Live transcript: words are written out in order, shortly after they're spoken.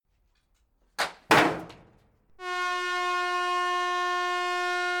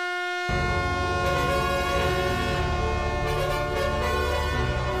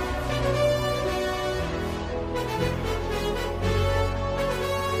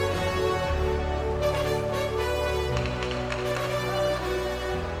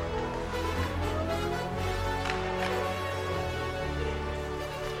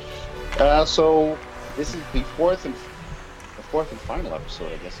So this is the fourth and final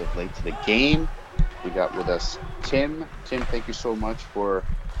episode, I guess, of Late to the Game. We got with us Tim. Tim, thank you so much for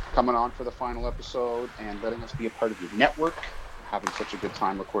coming on for the final episode and letting us be a part of your network. Having such a good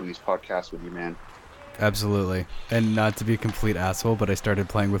time recording these podcasts with you, man. Absolutely. And not to be a complete asshole, but I started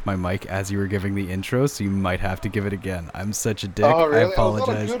playing with my mic as you were giving the intro, so you might have to give it again. I'm such a dick. Oh, I really? I was on a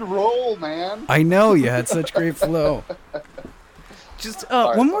apologize. good roll, man. I know, you had such great flow. Just All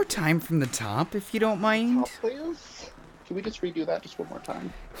right, one more time from the top, if you don't mind. top please. Can we just redo that just one more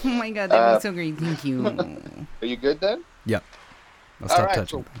time? Oh my god, that'd be so great. Thank you. Are you good then? Yep. I'll All stop right,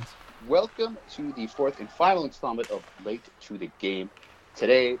 touching so things. welcome to the fourth and final installment of Late to the Game.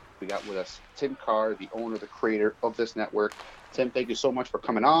 Today, we got with us Tim Carr, the owner, the creator of this network. Tim, thank you so much for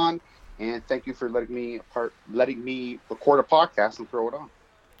coming on, and thank you for letting me record a podcast and throw it on.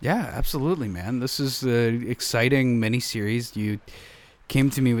 Yeah, absolutely, man. This is an exciting mini-series. You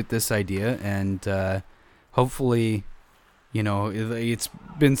came to me with this idea, and hopefully, you know, it's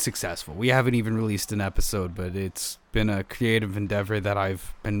been successful. We haven't even released an episode, but it's been a creative endeavor that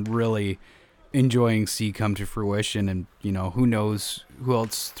I've been really enjoying see come to fruition. And, you know, who knows who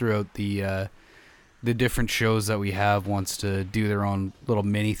else throughout the different shows that we have wants to do their own little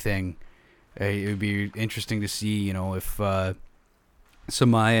mini thing. It would be interesting to see, you know, if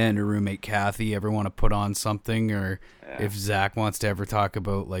Samaya and her roommate Kathy ever want to put on something, or if Zach wants to ever talk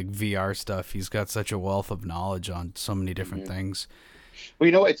about like VR stuff. He's got such a wealth of knowledge on so many different things. Well,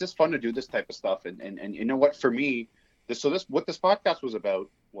 you know, it's just fun to do this type of stuff, and you know what? For me, what this podcast was about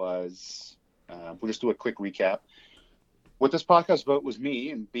was, we'll just do a quick recap. What this podcast was about was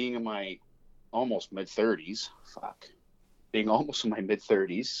me and being in my almost mid-30s. Being almost in my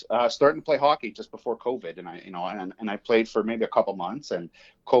mid-30s, starting to play hockey just before COVID, and I played for maybe a couple months, and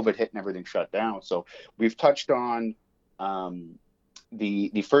COVID hit and everything shut down. So we've touched on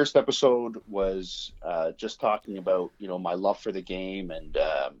the first episode was just talking about, you know, my love for the game and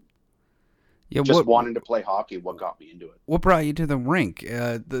wanting to play hockey. What got me into it? What brought you to the rink?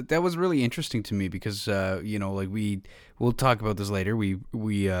 That was really interesting to me because you know, like we'll talk about this later.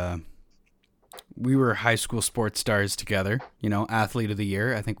 We were high school sports stars together, you know, athlete of the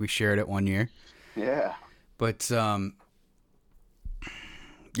year. I think we shared it one year. Yeah. But,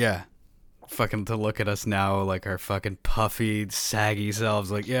 yeah, fucking to look at us now, like our fucking puffy, saggy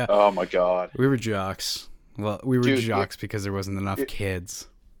selves, like, yeah. Oh my God. We were jocks. Well, we were jocks because there wasn't enough kids.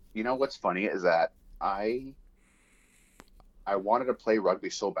 You know what's funny is that I wanted to play rugby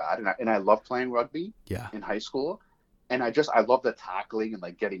so bad, and I loved playing rugby in high school. And I love the tackling and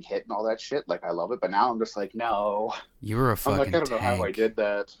like getting hit and all that shit. Like I love it, but now I'm just like, no. You were a fucking I don't know how I did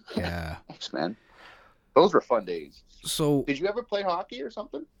that. Yeah. Thanks, man. Those were fun days. So did you ever play hockey or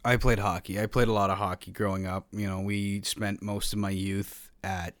something? I played hockey. I played a lot of hockey growing up. You know, we spent most of my youth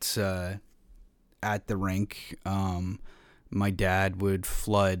at the rink. My dad would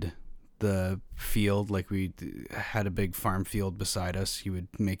flood the field. Like we had a big farm field beside us. He would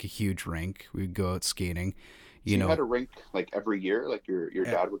make a huge rink. We'd go out skating. You had a rink like every year? Like your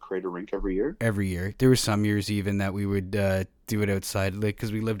dad would create a rink every year? Every year. There were some years even that we would do it outside, like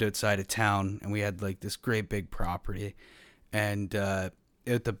because we lived outside of town and we had like this great big property, and at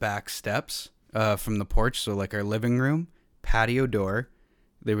the back steps from the porch, so like our living room patio door,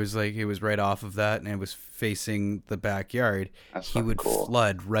 there was like, it was right off of that and it was facing the backyard. He would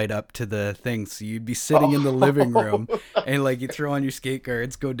flood right up to the thing, so you'd be sitting in the living room and like you throw on your skate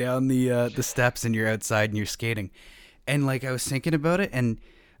guards, go down the steps, and you're outside and you're skating. And like I was thinking about it, and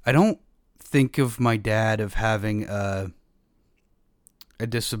I don't think of my dad of having a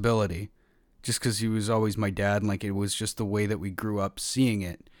disability just because he was always my dad, and like it was just the way that we grew up seeing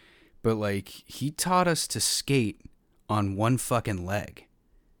it. But like he taught us to skate on one fucking leg.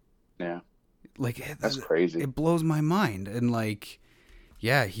 Yeah. Like that's crazy. It blows my mind. And like,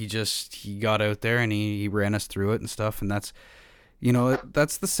 yeah, he got out there and he ran us through it and stuff. And that's, you know,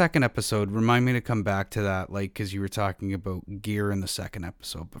 that's the second episode. Remind me to come back to that, like, because you were talking about gear in the second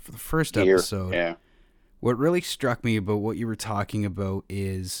episode. But for the first episode, what really struck me about what you were talking about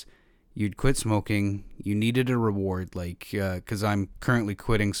is you'd quit smoking. You needed a reward, like, because I'm currently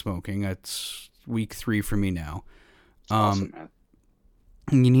quitting smoking. It's week 3 for me now. Awesome, man.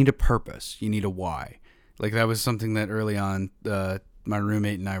 You need a purpose. You need a why. Like that was something that early on, my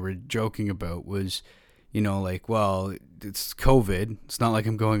roommate and I were joking about was, you know, like, well, it's COVID. It's not like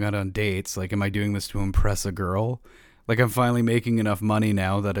I'm going out on dates. Like, am I doing this to impress a girl? Like, I'm finally making enough money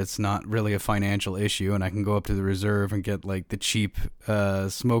now that it's not really a financial issue, and I can go up to the reserve and get like the cheap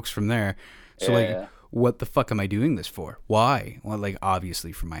smokes from there. So what the fuck am I doing this for? Why? Well, like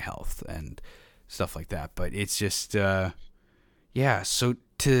obviously for my health and stuff like that. But it's just, yeah. So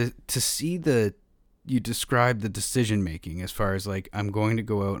to see you describe the decision making as far as like, I'm going to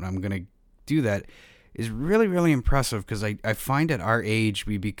go out and I'm going to do that is really, really impressive, because I find at our age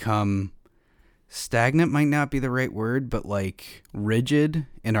we become stagnant, might not be the right word, but like rigid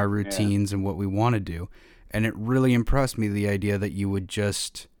in our routines and what we want to do. And it really impressed me, the idea that you would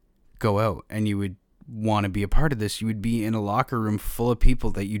just go out and you would want to be a part of this. You would be in a locker room full of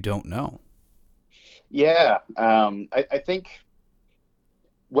people that you don't know. Yeah. I think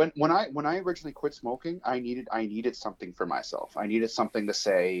when I originally quit smoking, I needed something for myself. I needed something to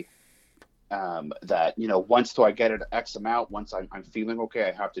say, that, once do I get it X amount, once I'm feeling okay,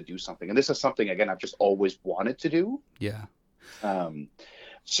 I have to do something. And this is something, again, I've just always wanted to do. Yeah.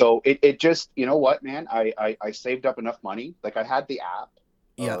 So it just, you know what, man, I saved up enough money. Like, I had the app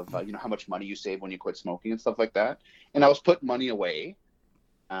of, how much money you save when you quit smoking and stuff like that. And I was putting money away.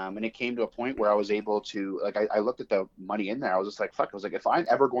 And it came to a point where I was able to, like, I looked at the money in there. I was just like, fuck. I was like, if I'm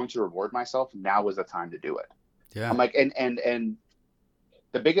ever going to reward myself, now is the time to do it. Yeah. I'm like, and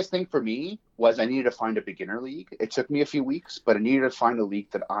the biggest thing for me was I needed to find a beginner league. It took me a few weeks, but I needed to find a league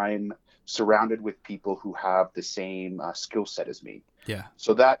that I'm surrounded with people who have the same skill set as me. Yeah.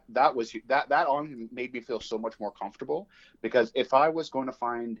 So that on made me feel so much more comfortable, because if I was going to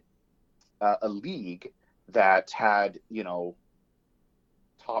find a league that had,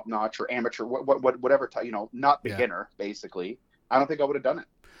 top notch or amateur, whatever, not beginner, basically, I don't think I would have done it.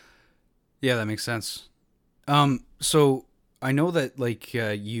 Yeah, that makes sense. So I know that like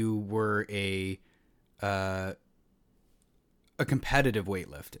you were a competitive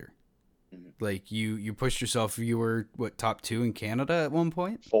weightlifter. Mm-hmm. Like you pushed yourself. You were top 2 in Canada at one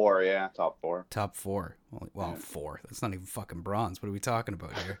point? 4, yeah, top 4. Top 4. Well, 4. That's not even fucking bronze. What are we talking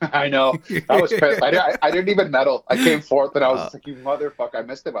about here? I know. I was pissed. I didn't even medal. I came 4th, and I was just like, you motherfucker. I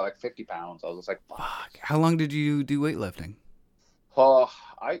missed it by like 50 pounds. I was just like, fuck. How long did you do weightlifting? Oh,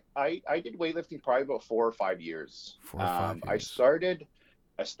 I did weightlifting probably about 4 or 5 years. 4 or 5 years.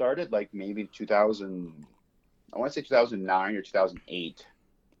 I started like maybe 2000. I want to say 2009 or 2008.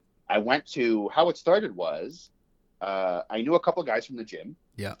 I went to, how it started was, I knew a couple of guys from the gym.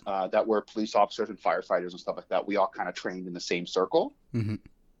 Yeah. That were police officers and firefighters and stuff like that. We all kind of trained in the same circle. Mm-hmm.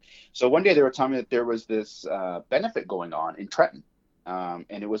 So one day they were telling me that there was this benefit going on in Trenton, and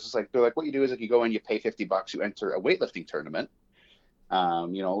it was just like, they're like, what you do is like, you go in, you pay $50, you enter a weightlifting tournament.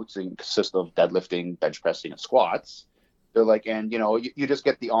 It consists of deadlifting, bench pressing, and squats. They're like, and you just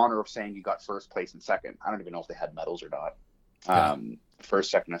get the honor of saying you got first place and second. I don't even know if they had medals or not.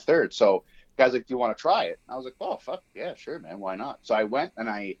 First, second, and third. So guys like, do you want to try it? I was like, oh fuck yeah, sure, man, why not? So I went, and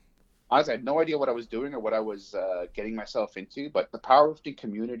I honestly had no idea what I was doing or what I was getting myself into, but the powerlifting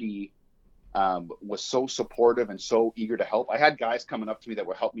community was so supportive and so eager to help. I had guys coming up to me that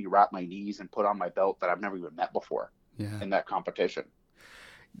would help me wrap my knees and put on my belt that I've never even met before. In that competition.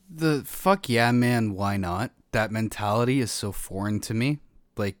 The fuck yeah, man, why not? That mentality is so foreign to me.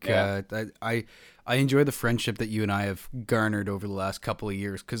 Like, I enjoy the friendship that you and I have garnered over the last couple of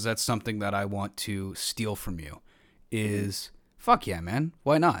years, because that's something that I want to steal from you. Is fuck yeah, man,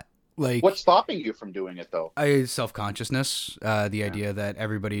 why not? Like, what's stopping you from doing it though? Self-consciousness. The idea that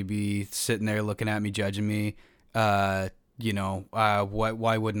everybody be sitting there looking at me, judging me. Why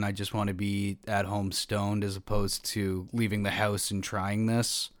wouldn't I just want to be at home stoned as opposed to leaving the house and trying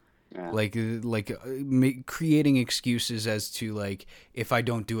this? Yeah. Creating excuses as to like, if I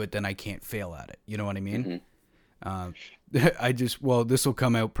don't do it, then I can't fail at it. You know what I mean? Mm-hmm. This will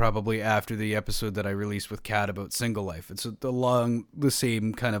come out probably after the episode that I released with Kat about single life. It's along the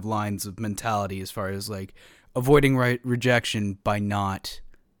same kind of lines of mentality as far as like avoiding rejection by not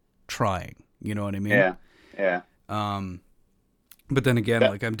trying. You know what I mean? Yeah. Yeah. But then again,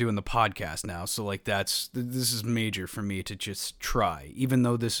 like, I'm doing the podcast now, so like this is major for me to just try, even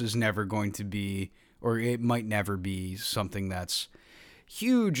though this is never going to be, or it might never be something that's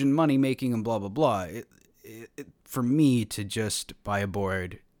huge and money making and blah blah blah. For me to just buy a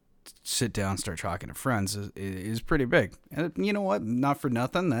board, sit down, start talking to friends is pretty big. And you know what? Not for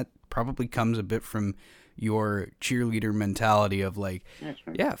nothing, that probably comes a bit from your cheerleader mentality of like,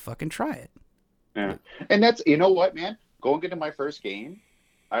 yeah, fucking try it. Yeah, and that's, you know what, man. Going into my first game,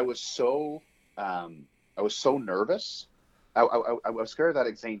 I was so nervous. I was scared of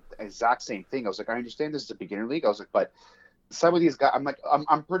that exact same thing. I was like, I understand this is a beginner league. I was like, but some of these guys,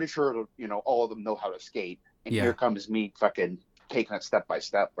 I'm pretty sure, all of them know how to skate. And here comes me fucking taking it step by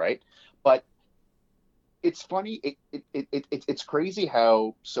step, right? But it's funny. It's crazy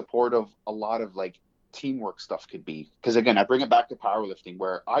how supportive a lot of like teamwork stuff could be. Because again, I bring it back to powerlifting,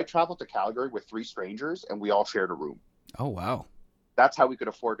 where I traveled to Calgary with 3 strangers and we all shared a room. Oh, wow. That's how we could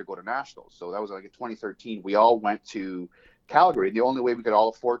afford to go to nationals. So that was like in 2013. We all went to Calgary. The only way we could all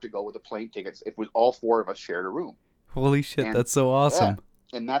afford to go with the plane tickets if we all four of us shared a room. Holy shit, And that's so awesome.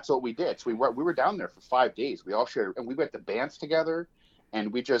 yeah, and that's what we did. So we were down there for 5 days. We all shared, and we went to Banff together,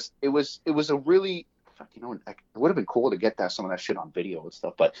 and we just it was a really, like, it would have been cool to get some of that shit on video and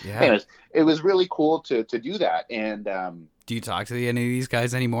stuff. But Yeah. anyways, it was really cool to do that. And Do you talk to any of these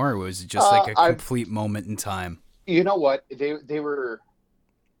guys anymore, or was it just like a complete moment in time? You know what?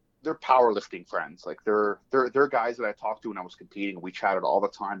 They're powerlifting friends. Like they're guys that I talked to when I was competing. We chatted all the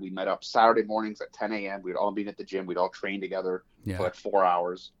time. We met up Saturday mornings at 10 a.m. We'd all meet at the gym. We'd all train together for like 4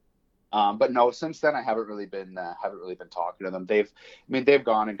 hours. But no, since then I haven't really been talking to them. They've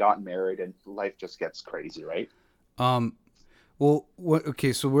gone and gotten married, and life just gets crazy, right? Well,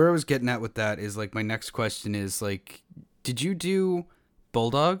 okay. So where I was getting at with that is like my next question is like, did you do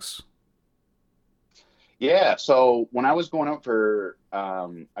Bulldogs? Yeah, so when I was going out for,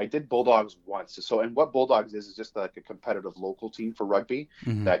 I did Bulldogs once. So, and what Bulldogs is just like a competitive local team for rugby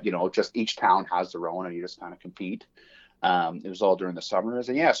that, just each town has their own and you just kind of compete. It was all during the summers.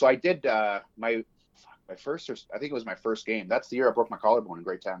 And yeah, so I did my first, I think it was my first game. That's the year I broke my collarbone in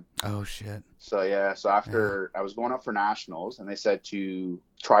grade 10. Oh, shit. So, yeah, so after I was going up for nationals, and they said to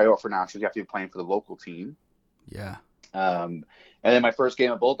try out for nationals, you have to be playing for the local team. Yeah. And then my first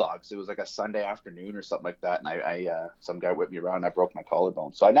game of Bulldogs, it was like a Sunday afternoon or something like that. And I some guy whipped me around and I broke my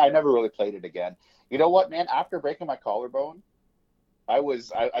collarbone. So I never really played it again. You know what, man? After breaking my collarbone, I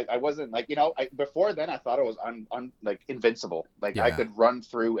wasn't like, before then I thought I was like invincible. Like I could run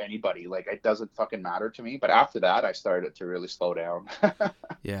through anybody. Like it doesn't fucking matter to me. But after that, I started to really slow down.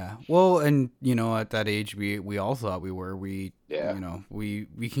 Yeah. Well, and at that age, we all thought we were. We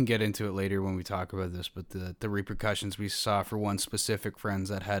can get into it later when we talk about this, but the repercussions we saw for one specific friend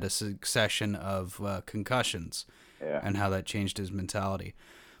that had a succession of concussions, and how that changed his mentality.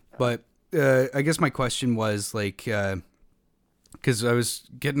 But I guess my question was like, because I was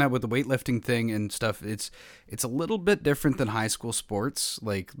getting at with the weightlifting thing and stuff, it's a little bit different than high school sports.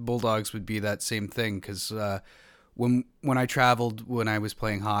 Like Bulldogs would be that same thing, because when I traveled when I was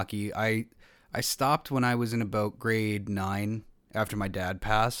playing hockey, I stopped when I was in about grade 9 after my dad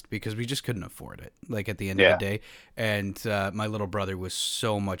passed, because we just couldn't afford it, like at the end of the day. And my little brother was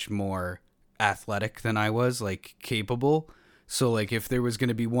so much more athletic than I was, like capable. So like if there was going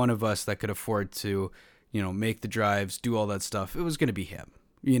to be one of us that could afford to make the drives, do all that stuff, it was going to be him.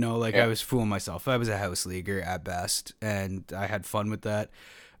 I was fooling myself. I was a house leaguer at best, and I had fun with that.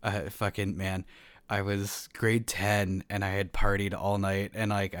 I was grade 10 and I had partied all night,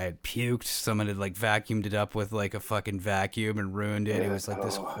 and like I had puked. Someone had like vacuumed it up with like a fucking vacuum and ruined it. It was like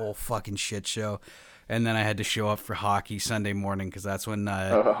this whole fucking shit show. And then I had to show up for hockey Sunday morning, because that's when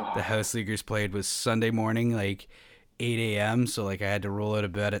the house leaguers played, was Sunday morning, like 8 a.m. So like I had to roll out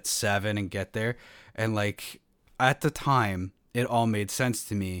of bed at 7 and get there. And like at the time, it all made sense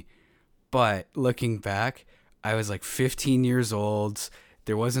to me. But looking back, I was like 15 years old.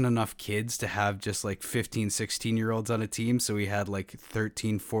 There wasn't enough kids to have just like 15, 16-year-olds on a team. So we had like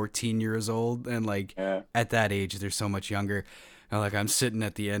 13, 14 years old. And like at that age, they're so much younger. And like I'm sitting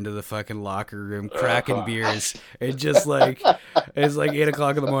at the end of the fucking locker room cracking beers. It just like, it's like 8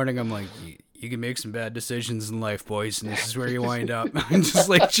 o'clock in the morning. I'm like, you can make some bad decisions in life, boys, and this is where you wind up. I'm just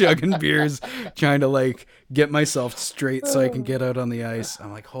like chugging beers, trying to like get myself straight so I can get out on the ice.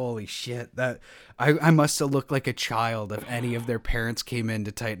 I'm like, holy shit, that I must have looked like a child if any of their parents came in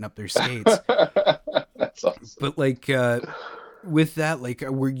to tighten up their skates. That's awesome. But like with that, like,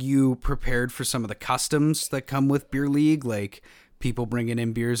 were you prepared for some of the customs that come with beer league, like people bringing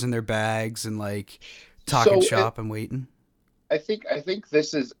in beers in their bags and like talking shop and waiting? I think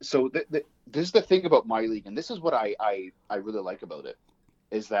this is so. This is the thing about my league, and this is what I really like about it,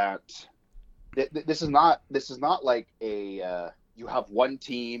 is that this is not like a you have one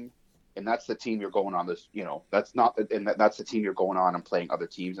team and that's the team you're going on. That's not, and that's the team you're going on and playing other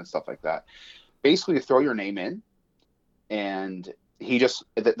teams and stuff like that. Basically, you throw your name in, and he just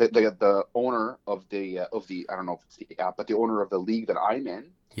the owner of the I don't know if it's the app, but the owner of the league that I'm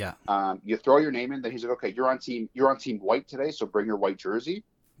in. Yeah. You throw your name in, then he's like, okay, you're on team white today, so bring your white jersey.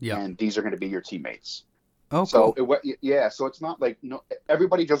 Yeah. And these are going to be your teammates. Oh, so cool. So it's not like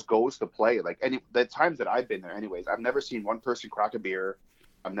everybody just goes to play. Like the times that I've been there, anyways, I've never seen one person crack a beer.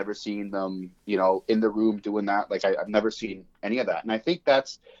 I've never seen them, in the room doing that. Like I've never seen any of that. And I think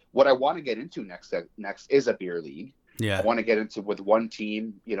that's what I want to get into next is a beer league. Yeah. I want to get into with one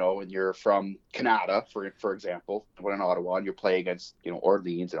team, and you're from Canada, for example, when in Ottawa, and you play against,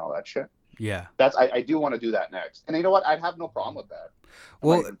 Orleans and all that shit. Yeah. I do want to do that next. And you know what? I'd have no problem with that. I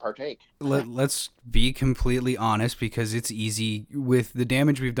might even partake. Let's be completely honest, because it's easy with the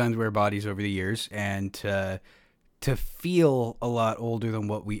damage we've done to our bodies over the years, and to feel a lot older than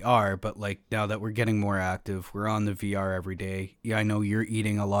what we are, but like now that we're getting more active, we're on the VR every day. Yeah, I know you're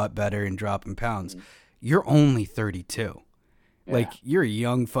eating a lot better and dropping pounds. You're only 32. Yeah. Like, you're a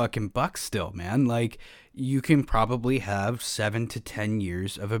young fucking buck still, man. Like, you can probably have 7 to 10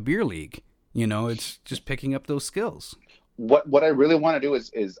 years of a beer league. You know, it's just picking up those skills. What I really want to do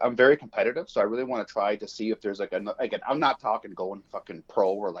is I'm very competitive, so I really want to try to see if there's like again, I'm not talking going fucking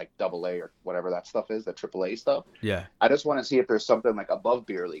pro or like double A or whatever that stuff is, the triple A stuff. Yeah. I just want to see if there's something like above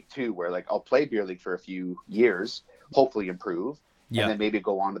beer league too, where like I'll play beer league for a few years, hopefully improve, and then maybe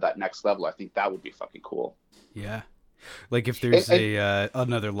go on to that next level. I think that would be fucking cool. Yeah. Like if there's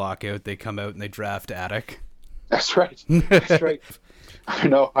another lockout, they come out and they draft Attic. That's right. That's right. I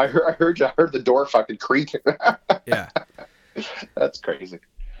know. I heard the door fucking creak. Yeah. That's crazy.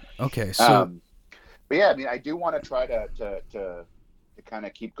 Okay, so but yeah, I mean, I do want to try to kind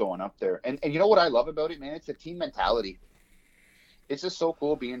of keep going up there. And you know what I love about it, man? It's the team mentality. It's just so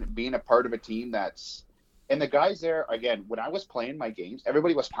cool being a part of a team that's, and the guys there, again, when I was playing my games,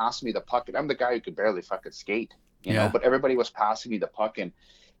 everybody was passing me the puck, and I'm the guy who could barely fucking skate, you know, but everybody was passing me the puck, and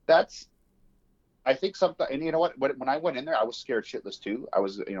that's, I think something, and you know what, when I went in there, I was scared shitless too. I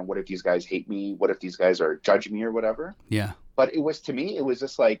was, you know, what if these guys hate me? What if these guys are judging me or whatever? Yeah. But it was, to me, it was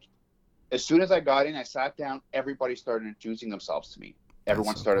just like, as soon as I got in, I sat down, everybody started introducing themselves to me.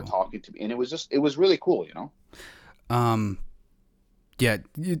 Everyone started talking to me, and it was really cool, you know? Yeah,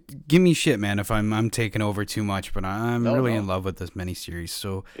 give me shit, man, if I'm taking over too much, but I'm really in love with this miniseries.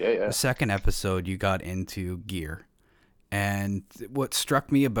 So the second episode, you got into gear. And what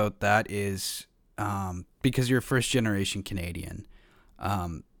struck me about that is, because you're a first-generation Canadian,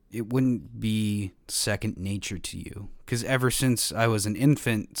 it wouldn't be second nature to you. Because ever since I was an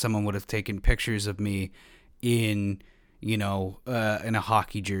infant, someone would have taken pictures of me in, you know, in a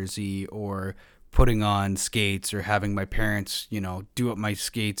hockey jersey, or putting on skates, or having my parents, you know, do up my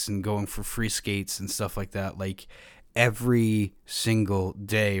skates and going for free skates and stuff like that. Like, every single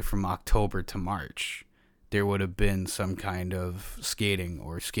day from October to March, there would have been some kind of skating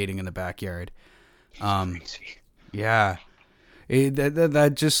or skating in the backyard. Yeah.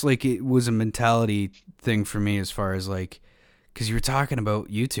 That just, like, it was a mentality thing for me, as far as, like, because you were talking about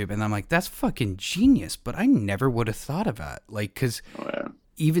YouTube, and I'm like, that's fucking genius, but I never would have thought of that. Like, because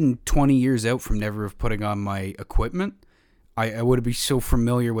even 20 years out from never have putting on my equipment, I would be so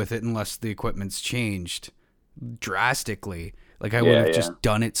familiar with it unless the equipment's changed drastically. Like, I would have just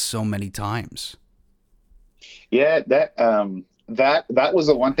done it so many times. Yeah, that was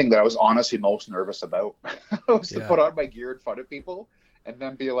the one thing that I was honestly most nervous about. Was to put on my gear in front of people and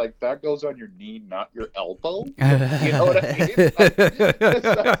then be like, that goes on your knee, not your elbow. You know what I mean?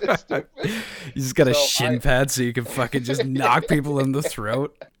 That's stupid. You just got a shin pad so you can fucking just knock people in the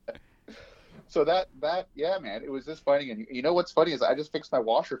throat. So that yeah, man, it was just funny. And you know what's funny is I just fixed my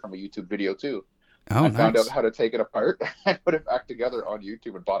washer from a YouTube video too. Oh, I found out how to take it apart and put it back together on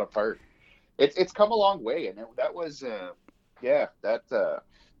YouTube and bought a part. It's come a long way, and that was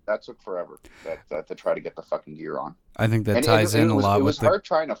that took forever to try to get the fucking gear on. I think that ties in a lot. It was hard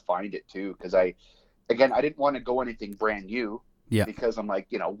trying to find it too, because I didn't want to go anything brand new. Yeah. Because I'm like,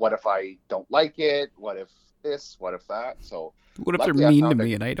 you know, what if I don't like it? What if this? What if that? So what if they're mean to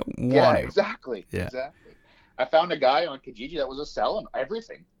me and I don't want Yeah, it? exactly. Yeah. Exactly. I found a guy on Kijiji that was just selling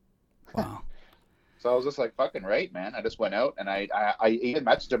everything. Wow. So I was just like, fucking right, man. I just went out and I even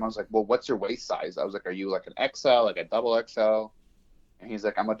messaged him. I was like, well, what's your waist size? I was like, are you like an XL, like a double XL? And he's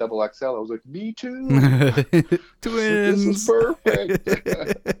like, I'm a double XL. I was like, me too. Twins. This is perfect.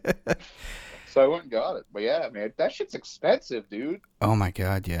 So I went and got it. But yeah, man, that shit's expensive, dude. Oh my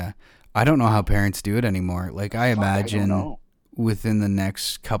God, yeah. I don't know how parents do it anymore. Like, I imagine within the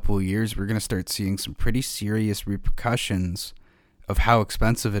next couple of years, we're going to start seeing some pretty serious repercussions of how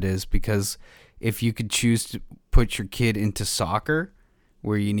expensive it is, because if you could choose to put your kid into soccer,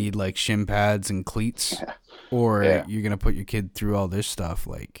 where you need like shin pads and cleats, or you're going to put your kid through all this stuff,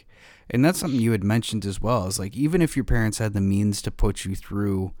 like, and that's something you had mentioned as well, is like, even if your parents had the means to put you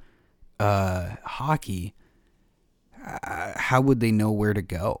through hockey, how would they know where to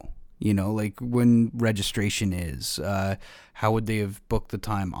go? You know, like when registration is, how would they have booked the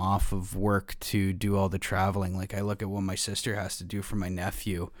time off of work to do all the traveling? Like, I look at what my sister has to do for my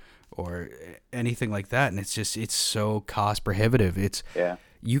nephew or anything like that, and it's so cost prohibitive.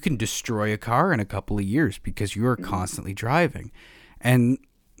 You can destroy a car in a couple of years because you are constantly driving. And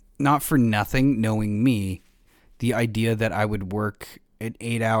not for nothing, knowing me, the idea that I would work an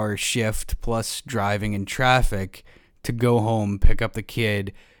 8-hour shift plus driving in traffic to go home, pick up the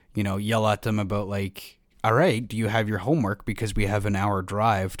kid, you know, yell at them about like all right, do you have your homework? Because we have an hour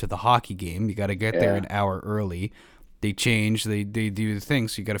drive to the hockey game. You got to get there Yeah. an hour early. They change, they do the thing.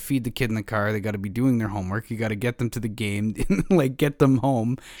 So you got to feed the kid in the car. They got to be doing their homework. You got to get them to the game, like get them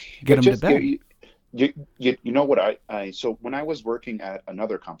home, get But them to just bed. you know what I so when I was working at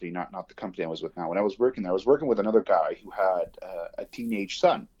another company, not the company I was with now, when I was working there, I was working with another guy who had a teenage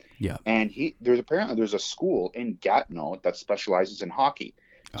son, Yeah. and there's a school in Gatineau that specializes in hockey.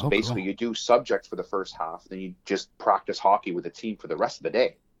 So Oh, basically, cool. you do subject for the first half, then you just practice hockey with the team for the rest of the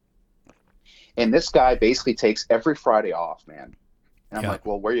day. And this guy basically takes every Friday off, man. And I'm Yeah. like,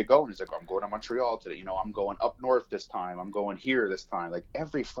 well, where are you going? He's like, I'm going to Montreal today. You know, I'm going up north this time. I'm going here this time, like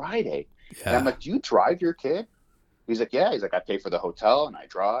every Friday. And I'm Yeah. like, do you drive your kid? He's like, yeah. He's like, I pay for the hotel and I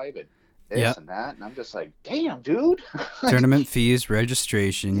drive and Yeah. this and that. And I'm just like, damn, dude. Like, Tournament fees,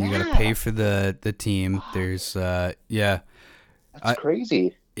 registration. You got to pay yeah, for the team. There's yeah. that's I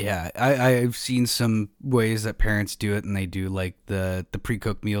crazy. Yeah, I've seen some ways that parents do it, and they do like the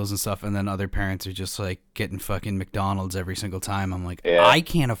pre-cooked meals and stuff, and then other parents are just like getting fucking McDonald's every single time. I'm like, Yeah, I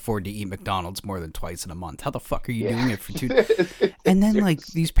can't afford to eat McDonald's more than twice in a month. How the fuck are you yeah. doing it for two? And then like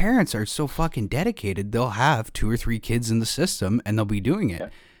these parents are so fucking dedicated, they'll have 2 or 3 kids in the system, and they'll be doing it. Yeah,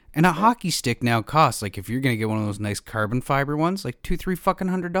 And a yeah. hockey stick now costs, like, if you're gonna get one of those nice carbon fiber ones, like 2-3 fucking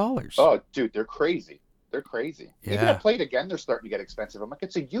 $100. Oh, dude, they're crazy. They're crazy. Even Yeah, at Plate again, they're starting to get expensive. I'm like,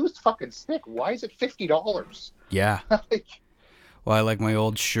 it's a used fucking stick. Why is it $50? yeah. Like, Well, I like my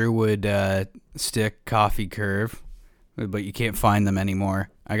old Sherwood stick coffee curve, but you can't find them anymore.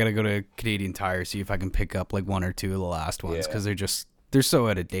 I gotta go to Canadian Tire, see if I can pick up like 1 or 2 of the last ones, yeah, because they're so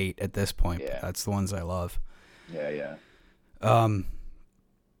out of date at this point. But yeah, that's the ones I love. yeah, yeah. Um,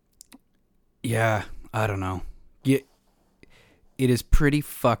 yeah, I don't know. Yeah, it is pretty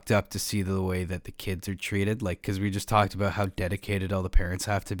fucked up to see the way that the kids are treated. Like, because we just talked about how dedicated all the parents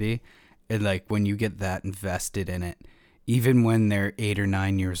have to be, and like when you get that invested in it, even when they're 8 or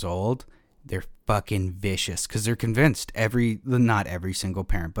 9 years old, they're fucking vicious because they're convinced. Not every single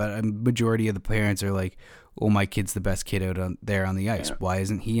parent, but a majority of the parents are like, "Oh, my kid's the best kid out on there on the ice. Yeah, Why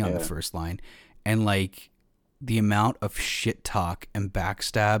isn't he on the yeah. first line?" And like the amount of shit talk and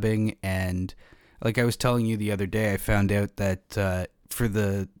backstabbing, and like I was telling you the other day, I found out that for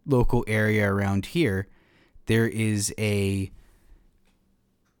the local area around here, there is a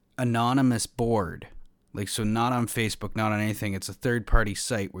anonymous board. Like, so not on Facebook, not on anything. It's a third party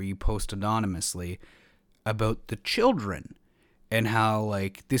site where you post anonymously about the children and how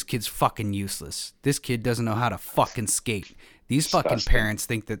like this kid's fucking useless. This kid doesn't know how to fucking skate. These fucking Disgusting. parents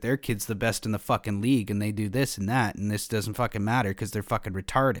think that their kid's the best in the fucking league, and they do this and that, and this doesn't fucking matter because they're fucking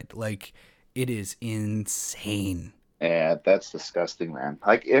retarded. Like, it is insane. Yeah, that's disgusting, man.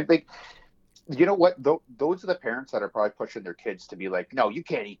 Like, you know what? Those are the parents that are probably pushing their kids to be like, no, you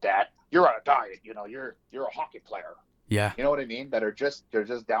can't eat that. You're on a diet. You know, you're a hockey player. Yeah. You know what I mean? That are they're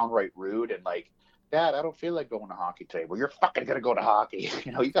just downright rude and like, Dad, I don't feel like going to hockey today. Well, you're fucking gonna go to hockey.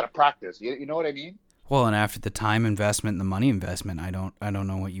 You know, you got to practice. You know what I mean? Well, and after the time investment and the money investment, I don't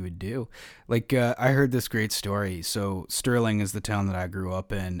know what you would do. Like, I heard this great story. So Sterling is the town that I grew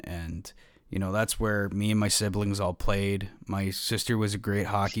up in, and you know that's where me and my siblings all played. My sister was a great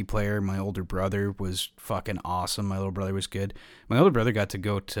hockey player. My older brother was fucking awesome. My little brother was good. My older brother got to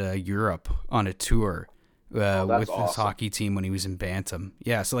go to Europe on a tour Oh, with that's his awesome. hockey team when he was in Bantam.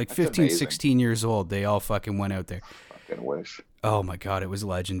 Yeah, so like That's 15, amazing. 16 years old, they all fucking went out there. Fucking wish. Oh my god, it was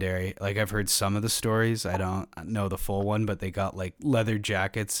legendary. Like, I've heard some of the stories. I don't know the full one, but they got like leather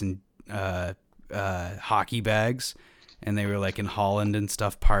jackets and hockey bags, and they were like in Holland and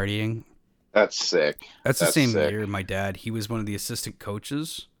stuff partying. That's sick. That's the That's same sick. year my dad, he was one of the assistant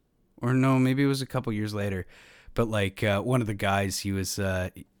coaches. Or no, maybe it was a couple years later. But like one of the guys, he was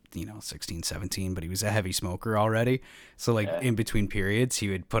 16, 17, but he was a heavy smoker already. So like Yeah. in between periods, he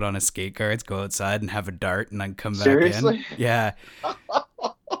would put on his skate guards, go outside and have a dart, and then come back in. Seriously? Yeah.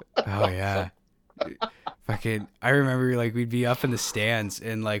 Oh yeah. Fucking, I remember like we'd be up in the stands,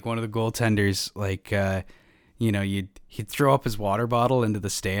 and like one of the goaltenders, like he'd throw up his water bottle into the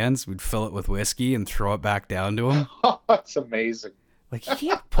stands. We'd fill it with whiskey and throw it back down to him. That's amazing. Like, you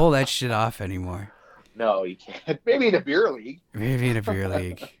can't pull that shit off anymore. No, you can't. Maybe in a beer league. Maybe in a beer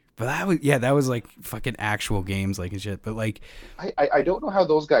league. But that was like fucking actual games, like, and shit. But like, I don't know how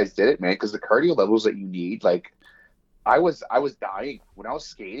those guys did it, man, because the cardio levels that you need, like I was dying. When I was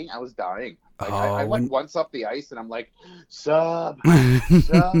skating, I was dying. Like I went once up the ice and I'm like, sub,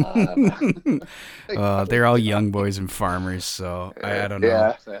 sub. they're all young boys and farmers, so I don't know.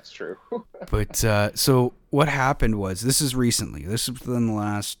 Yeah, that's true. But so what happened was, this is recently. This was within the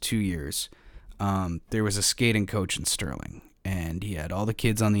last 2 years. There was a skating coach in Sterling, and he had all the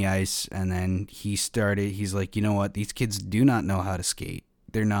kids on the ice, and then he's like, you know what, these kids do not know how to skate.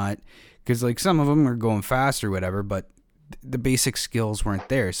 They're not, because like some of them are going fast or whatever, but the basic skills weren't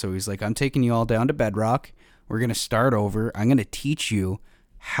there. So he's like, I'm taking you all down to bedrock. We're going to start over. I'm going to teach you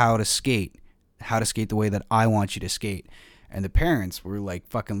how to skate the way that I want you to skate. And the parents were like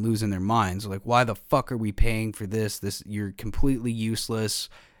fucking losing their minds. Like, why the fuck are we paying for this? You're completely useless.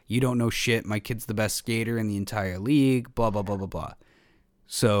 You don't know shit. My kid's the best skater in the entire league. Blah, blah, blah, blah, blah.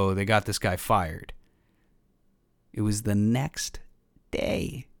 So they got this guy fired. It was the next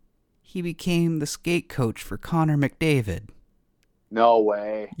day he became the skate coach for Connor McDavid. No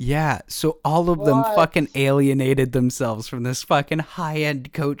way. Yeah, so all of them fucking alienated themselves from this fucking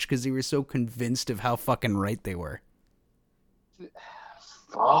high-end coach because they were so convinced of how fucking right they were.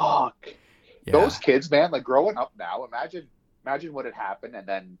 Fuck. Yeah. Those kids, man, like growing up now, imagine what had happened, and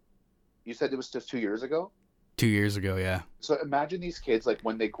then you said it was just 2 years ago? 2 years ago, yeah. So imagine these kids, like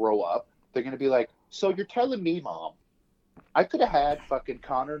when they grow up, they're going to be like, so you're telling me, Mom, I could have had fucking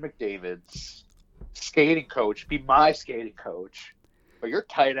Connor McDavid's skating coach be my skating coach, but your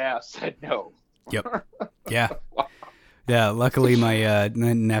tight ass said no. Yep. Yeah. Yeah, luckily my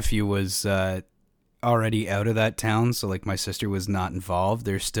nephew was already out of that town, so like my sister was not involved.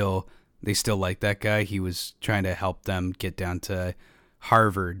 They still like that guy. He was trying to help them get down to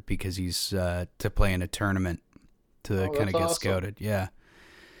Harvard because he's to play in a tournament to kind of get awesome. scouted. Yeah.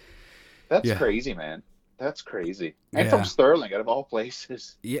 That's crazy, man. That's crazy. And from Sterling, out of all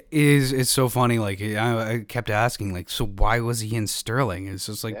places. Yeah, it's so funny. Like I kept asking, like, so why was he in Sterling? It's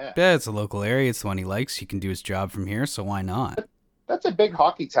just like, yeah, it's a local area. It's the one he likes. He can do his job from here, so why not? That's a big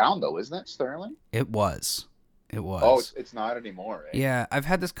hockey town, though, isn't it, Sterling? It was. Oh, it's not anymore, right? Yeah, I've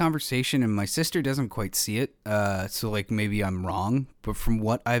had this conversation, and my sister doesn't quite see it. So like maybe I'm wrong, but from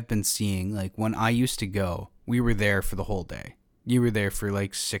what I've been seeing, like when I used to go, we were there for the whole day. You were there for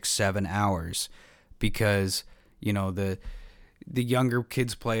like 6-7 hours. Because, you know, the younger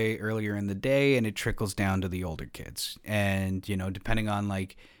kids play earlier in the day and it trickles down to the older kids. And, you know, depending on,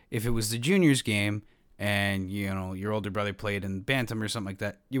 like, if it was the juniors game and, you know, your older brother played in Bantam or something like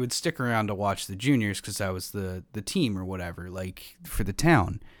that, you would stick around to watch the juniors because that was the team or whatever, like, for the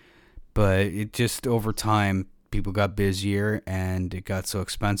town. But it just, over time, people got busier and it got so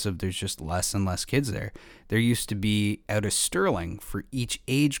expensive, there's just less and less kids there. There used to be, out of Sterling, for each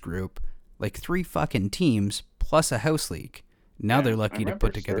age group, like 3 fucking teams plus a house league. Now they're lucky to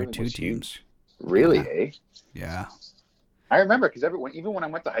put together 2 teams. Really, eh? Yeah. I remember because even when I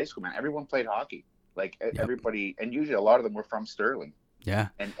went to high school, man, everyone played hockey. Like everybody, and usually a lot of them were from Sterling. Yeah.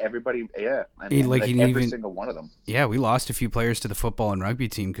 And everybody, and like every single one of them. Yeah, we lost a few players to the football and rugby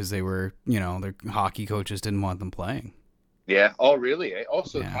team because they were, you know, their hockey coaches didn't want them playing. Yeah. Oh, really? Eh?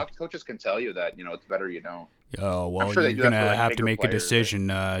 Also, hockey coaches can tell you that, you know, it's better, you know. Oh, well, you're going to have to make a decision.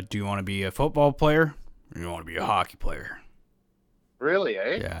 Right? Do you want to be a football player or do you want to be a hockey player? Really,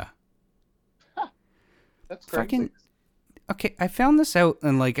 eh? Yeah. Huh. That's crazy. Okay, I found this out,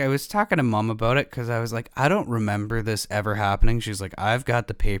 and, like, I was talking to Mom about it because I was like, I don't remember this ever happening. She's like, I've got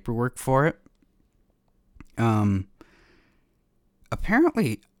the paperwork for it.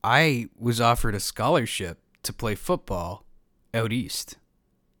 Apparently, I was offered a scholarship to play football out east.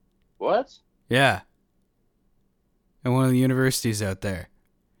 What? Yeah. At one of the universities out there.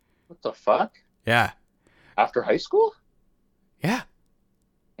 What the fuck? Yeah. After high school? Yeah.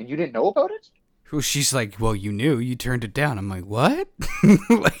 And you didn't know about it? Well, she's like, well, you knew. You turned it down. I'm like, what?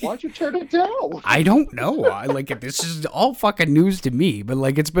 Like, why'd you turn it down? I don't know. This is all fucking news to me. But,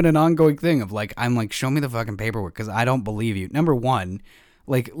 like, it's been an ongoing thing of, like, I'm like, show me the fucking paperwork because I don't believe you. Number one,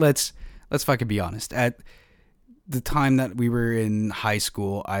 like, let's fucking be honest. At the time that we were in high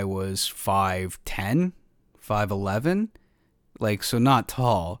school, I was 5'10", 5'11", like, so not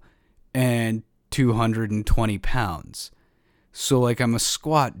tall, and 220 pounds. So, like, I'm a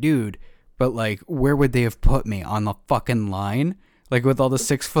squat dude, but, like, where would they have put me? On the fucking line? Like, with all the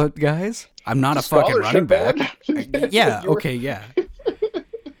 6-foot guys? I'm not a fucking running back. Yeah, okay, yeah.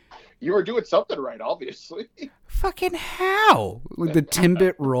 You were doing something right, obviously. Fucking how? Would the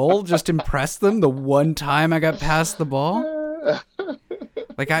Timbit roll just impress them the one time I got past the ball?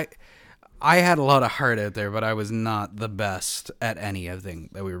 Like, I had a lot of heart out there, but I was not the best at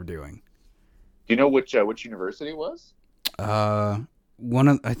anything that we were doing. Do you know which university it was? I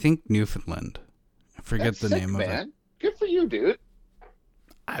think Newfoundland. I forget the name of it. Good for you, dude.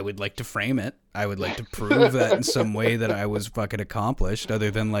 I would like to frame it. I would like to prove that in some way that I was fucking accomplished,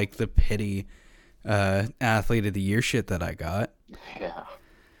 other than like the pity athlete of the year shit that I got. Yeah.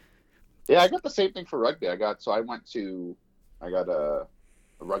 Yeah, I got the same thing for rugby. I got a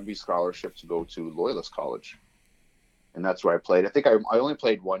rugby scholarship to go to Loyalist College. and that's where I played. I think I only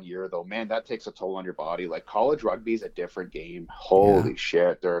played 1 year though. Man, that takes a toll on your body. Like college rugby is a different game. Yeah. Holy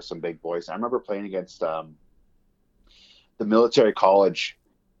shit, there are some big boys. I remember playing against the military college,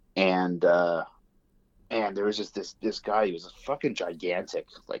 and there was just this guy. He was fucking gigantic.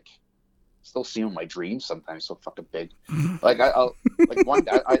 Like, still see him in my dreams sometimes. So fucking big. Like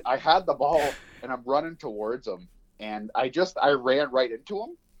I had the ball and I'm running towards him, and I ran right into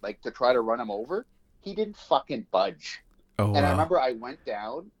him, like to try to run him over. He didn't fucking budge. Oh, And I wow. remember I went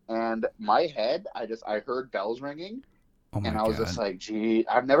down, and my head, I heard bells ringing, Oh my and I was God. just like, gee,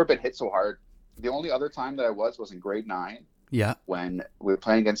 I've never been hit so hard. The only other time that I was in grade 9 Yeah. when we were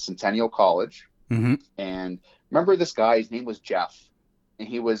playing against Centennial College. Mm-hmm. And remember this guy, his name was Jeff, and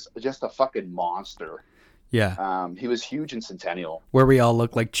he was just a fucking monster. Yeah. He was huge in Centennial. Where we all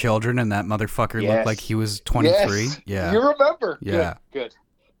looked like children and that motherfucker Yes. looked like he was 23. Yes. Yeah. You remember? Yeah. Good.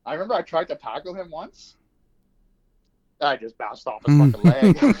 I remember I tried to tackle him once. I just bounced off his fucking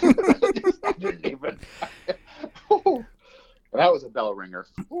leg. I didn't even. That was a bell ringer.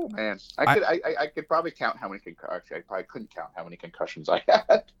 Oh man, I could probably count how many concussions. I probably couldn't count how many concussions I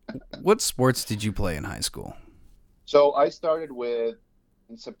had. What sports did you play in high school? So I started with,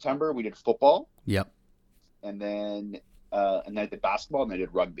 in September we did football, Yep. and then I did basketball, and I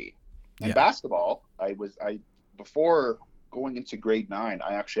did rugby. And Yeah. basketball, before going into grade 9,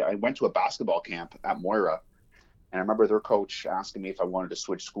 I went to a basketball camp at Moira, and I remember their coach asking me if I wanted to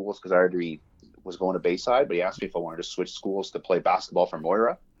switch schools because I already was going to Bayside, but he asked me if I wanted to switch schools to play basketball for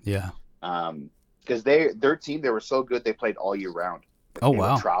Moira. Yeah. Because their team, they were so good, they played all year round. Like, Oh, they would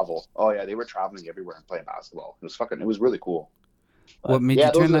wow. travel. Oh yeah, they were traveling everywhere and playing basketball. It was really cool. What made yeah,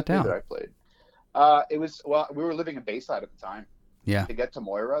 you those turn are the that three down? that I played. We were living in Bayside at the time. Yeah. To get to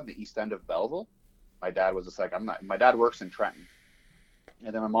Moira, the east end of Belleville, my dad was just like, my dad works in Trenton.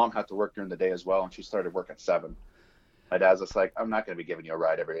 And then my mom had to work during the day as well, and she started work at 7. My dad's just like, I'm not going to be giving you a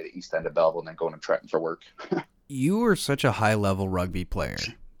ride every day to the east end of Belleville and then going to Trenton for work. You were such a high level rugby player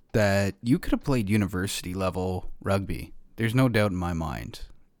that you could have played university level rugby. There's no doubt in my mind.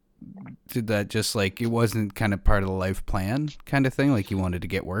 Did that just like it wasn't kind of part of the life plan kind of thing? Like you wanted to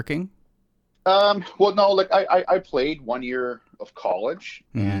get working? Well, no, like I played 1 year of college,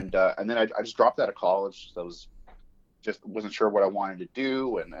 Mhm. and then I just dropped out of college. So I wasn't sure what I wanted to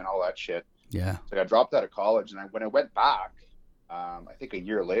do and all that shit. Yeah. So I dropped out of college, and when I went back, I think a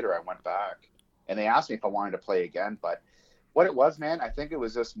year later I went back, and they asked me if I wanted to play again. But what it was, man, I think it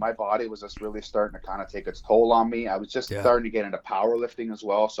was just my body was just really starting to kind of take its toll on me. I was just Yeah. starting to get into powerlifting as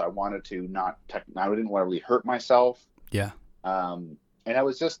well, so I wanted to I didn't want to really hurt myself. Yeah. And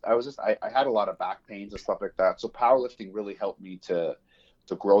I had a lot of back pains and stuff like that. So powerlifting really helped me to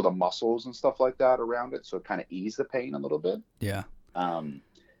grow the muscles and stuff like that around it. So it kind of eased the pain a little bit. Yeah.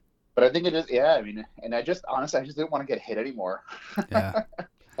 But I think it is, yeah, I mean, and honestly, I just didn't want to get hit anymore. Yeah.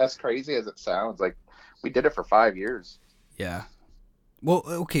 As crazy as it sounds, like we did it for 5 years. Yeah. Well,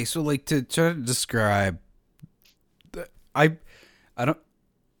 okay, so like to try to describe I don't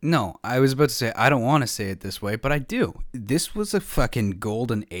no, I was about to say I don't want to say it this way, but I do. This was a fucking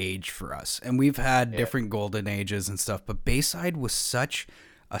golden age for us. And we've had different golden ages and stuff, but Bayside was such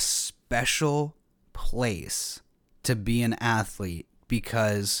a special place to be an athlete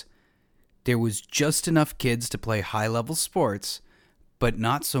because there was just enough kids to play high-level sports, but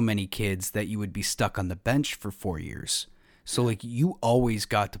not so many kids that you would be stuck on the bench for 4 years. So, like, you always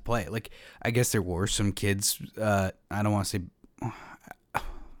got to play. Like, I guess there were some kids, I don't want to say,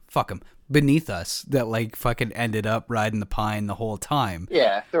 fuck them, beneath us that, like, fucking ended up riding the pine the whole time.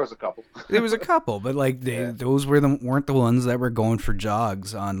 Yeah, there was a couple. There was a couple, but, like, those weren't the ones that were going for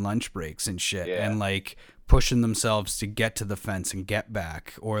jogs on lunch breaks and shit. Yeah. And, like, pushing themselves to get to the fence and get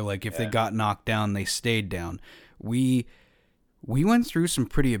back. Or, like, if they got knocked down, they stayed down. We went through some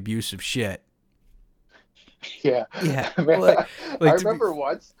pretty abusive shit. Yeah. Yeah. Man, Like, I remember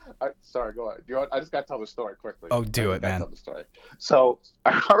once. Sorry, go on. I just got to tell the story quickly. Oh, do it, man. Tell the story. So I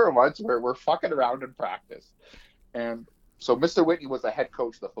remember once where we're fucking around in practice, and so Mr. Whitney was the head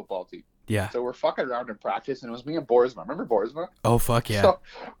coach of the football team. Yeah. So we're fucking around in practice, and it was me and Borisma. Remember Borisma? Oh, fuck yeah. So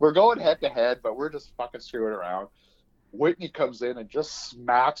we're going head to head, but we're just fucking screwing around. Whitney comes in and just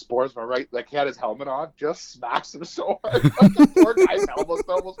smacks Borisma right, like he had his helmet on, just smacks him so hard. Like the poor guy's helmet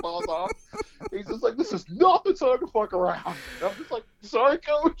almost falls off. He's just like, this is not the time to fuck around. And I'm just like, sorry,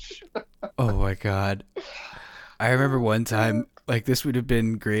 coach. Oh my god. I remember one time, like this would have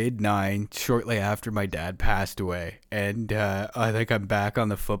been grade 9, shortly after my dad passed away. And I think I'm back on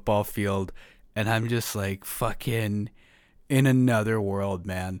the football field and I'm just like fucking in another world,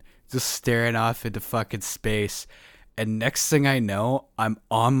 man. Just staring off into fucking space. And next thing I know, I'm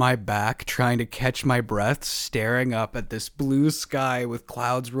on my back trying to catch my breath, staring up at this blue sky with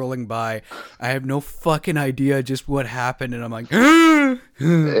clouds rolling by. I have no fucking idea just what happened, and I'm like,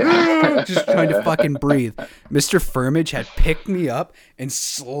 just trying to fucking breathe. Mr. Firmage had picked me up and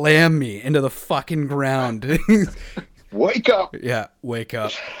slammed me into the fucking ground. Wake up! Yeah, wake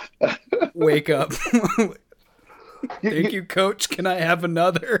up. Wake up. Thank you, coach. Can I have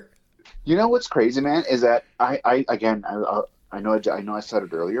another? You know what's crazy, man, is that I know I said it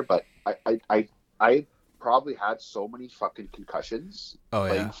earlier, but I probably had so many fucking concussions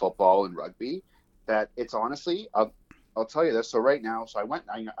playing football and rugby that it's honestly, I'll tell you this. So right now, so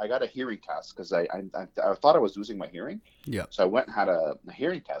I got a hearing test because I thought I was losing my hearing. Yeah. So I went and had a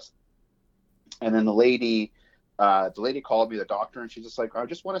hearing test, and then the lady called me, the doctor, and she's just like, I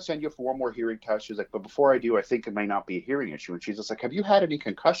just want to send you for one more hearing test. She's like, but before I do, I think it might not be a hearing issue. And she's just like, have you had any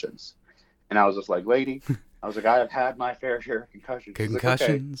concussions? And I was just like, lady, I was like, I have had my fair share of concussions.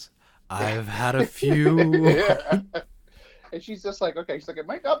 Concussions? Like, okay. I've had a few. Yeah. And she's just like, okay. She's like, it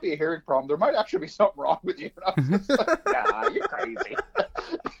might not be a hearing problem. There might actually be something wrong with you. And I was just like, nah, you're crazy.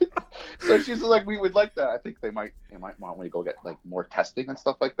 So she's like, we would like that. I think they might want me to go get like more testing and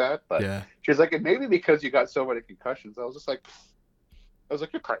stuff like that. But yeah. She's like, and maybe because you got so many concussions. I was like,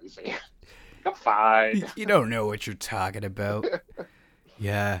 you're crazy. I'm fine. You don't know what you're talking about.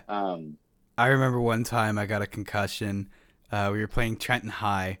 Yeah. I remember one time I got a concussion. We were playing Trenton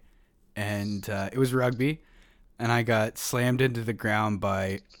High, and it was rugby, and I got slammed into the ground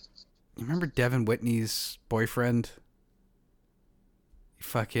by, you remember Devin Whitney's boyfriend?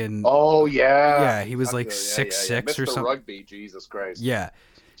 Fucking. Oh, yeah. Yeah, he was like 6'6" or something. Rugby, Jesus Christ. Yeah.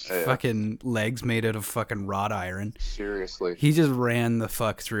 Fucking legs made out of fucking wrought iron. Seriously. He just ran the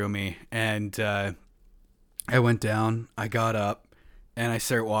fuck through me, and I went down, I got up, and I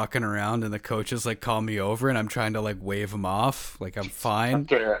start walking around, and the coaches like call me over, and I'm trying to like wave them off, like I'm fine.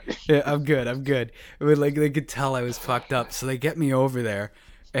 Yeah, I'm good. But like they could tell I was fucked up, so they get me over there,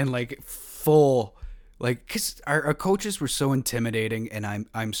 and like full, like, cause our coaches were so intimidating, and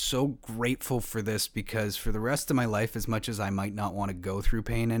I'm so grateful for this, because for the rest of my life, as much as I might not want to go through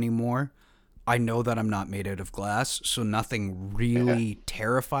pain anymore, I know that I'm not made out of glass, so nothing really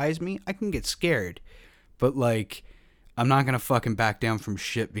terrifies me. I can get scared, but like, I'm not going to fucking back down from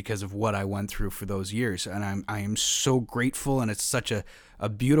shit because of what I went through for those years. And I am so grateful, and it's such a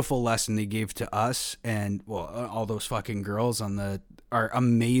beautiful lesson they gave to us and, well, all those fucking girls on our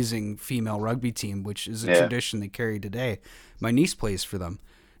amazing female rugby team, which is a tradition they carry today. My niece plays for them.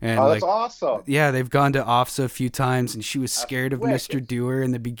 And that's awesome. Yeah, they've gone to OFSA a few times, and she was scared of Mr. Dewar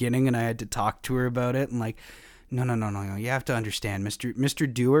in the beginning, and I had to talk to her about it. And like, no, you have to understand,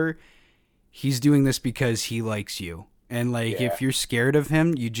 Mr. Dewar, he's doing this because he likes you. And like, if you're scared of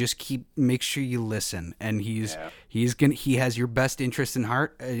him, you just make sure you listen. And he has your best interest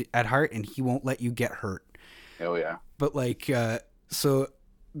at heart, and he won't let you get hurt. Oh yeah. But like, so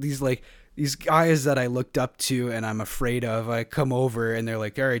these guys that I looked up to and I'm afraid of, I come over and they're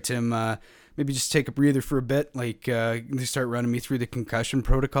like, all right, Tim, maybe just take a breather for a bit. Like, they start running me through the concussion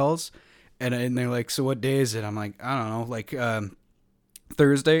protocols, and they're like, so what day is it? I'm like, I don't know, like,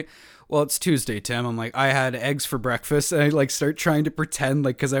 Thursday. Well, it's Tuesday, Tim. I'm like, I had eggs for breakfast, and I like start trying to pretend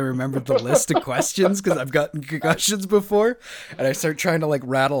like, because I remembered the list of questions because I've gotten concussions before, and I start trying to like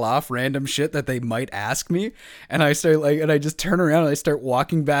rattle off random shit that they might ask me, and I start like, and I just turn around and I start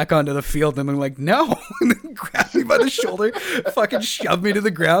walking back onto the field, and I'm like, no, and then grab me by the shoulder, fucking shove me to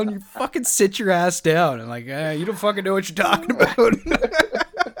the ground. You fucking sit your ass down. I'm like, you don't fucking know what you're talking about.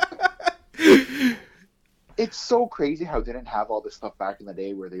 It's so crazy how they didn't have all this stuff back in the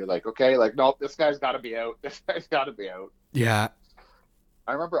day where they're like, okay, like, no, this guy's got to be out. This guy's got to be out. Yeah.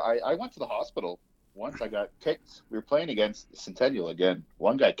 I remember I went to the hospital once. I got kicked. We were playing against Centennial again.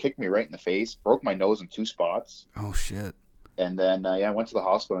 One guy kicked me right in the face, broke my nose in 2 spots. Oh, shit. And then, I went to the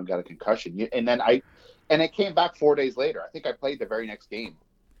hospital and got a concussion. And then it came back 4 days later. I think I played the very next game.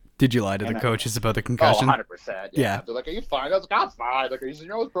 Did you lie to the coaches about the concussion? Oh, 100%. Yeah. They're like, are you fine? I was like, I'm fine. Like, is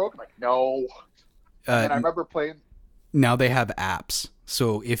your nose broken? I'm like, no. And I remember playing. Now they have apps.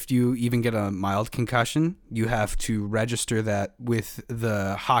 So if you even get a mild concussion, you have to register that with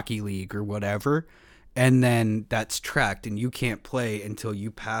the hockey league or whatever. And then that's tracked, and you can't play until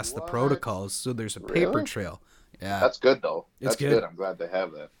you pass the protocols. So there's a paper trail. Yeah. That's good, though. That's good. I'm glad they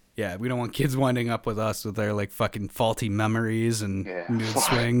have that. Yeah, we don't want kids winding up with us with their like fucking faulty memories and mood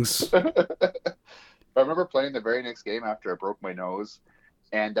swings. I remember playing the very next game after I broke my nose,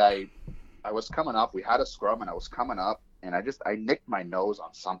 and I was coming up. We had a scrum, and I was coming up, and I nicked my nose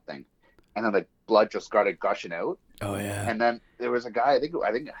on something, and then the blood just started gushing out. Oh yeah. And then there was a guy. I think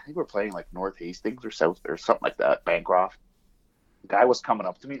we're playing like North Hastings or South or something like that. Bancroft. The guy was coming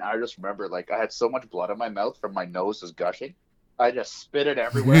up to me, and I just remember like I had so much blood in my mouth from my nose was gushing. I just spit it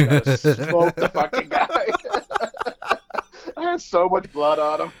everywhere. And I just smoked the fucking guy. I had so much blood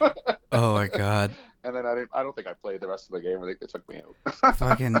on him. Oh my god. And then I don't think I played the rest of the game. I think they took me out.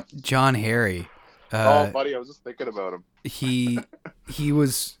 Fucking John Harry. Oh, buddy, I was just thinking about him. He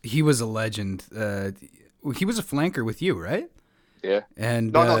was a legend. He was a flanker with you, right? Yeah.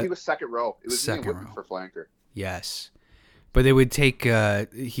 And no, he was second row. It was second me and Whitten row for flanker. Yes. But they would take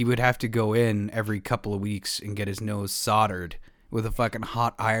he would have to go in every couple of weeks and get his nose soldered with a fucking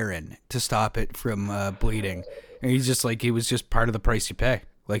hot iron to stop it from bleeding. And he's just like, it was just part of the price you pay.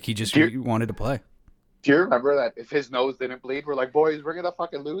 Like he just wanted to play. Do you remember that if his nose didn't bleed, we're like, boys, we're gonna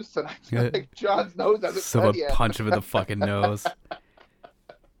fucking lose tonight. Like John's nose hasn't Someone bled yet. punch him in the fucking nose.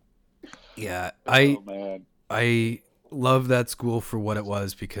 Yeah, Man. I love that school for what it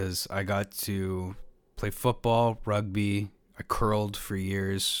was because I got to play football, rugby. I curled for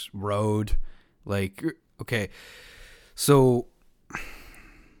years, rowed. Like, okay, so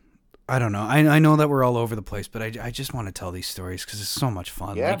I don't know. I know that we're all over the place, but I just want to tell these stories because it's so much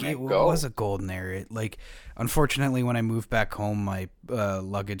fun. Yeah, like, man, it go. was a golden era. Like, unfortunately, when I moved back home, my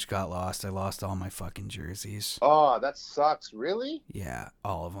luggage got lost. I lost all my fucking jerseys. Oh, that sucks. Really? Yeah,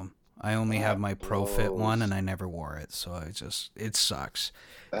 all of them. I only have my Pro Fit one, and I never wore it, so it sucks.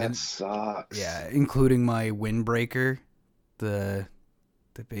 That sucks. Yeah, including my windbreaker, the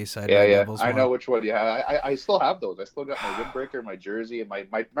Bayside Yeah. Devils I one. know which one you have. I still have those. I still got my windbreaker, my jersey, and my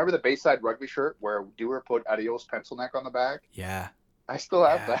remember the Bayside rugby shirt where Dewar put Adios pencil neck on the back? Yeah, I still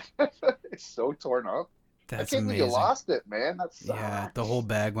have that. It's so torn up. that's I can't believe amazing. you lost it, man. That sucks. Yeah, the whole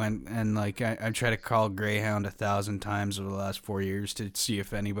bag went, and like I tried to call Greyhound 1,000 times over the last 4 years to see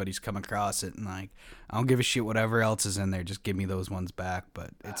if anybody's come across it, and like I don't give a shit whatever else is in there, just give me those ones back.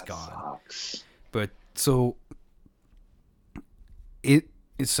 But it's That gone. sucks. But so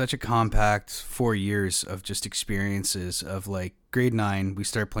it's such a compact 4 years of just experiences of like grade 9, we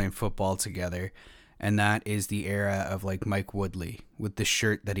start playing football together. And that is the era of like Mike Woodley with the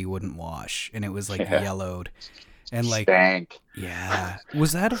shirt that he wouldn't wash. And it was like yellowed. And like, Stank. yeah.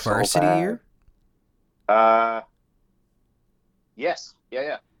 Was that a So varsity bad. year? Yes.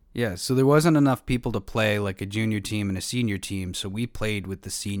 Yeah. Yeah. So there wasn't enough people to play like a junior team and a senior team. So we played with the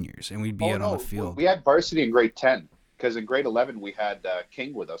seniors and we'd be out on the field. We had varsity in grade 10 because in grade 11 we had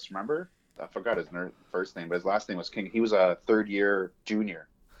King with us, remember? I forgot his first name, but his last name was King. He was a third year junior.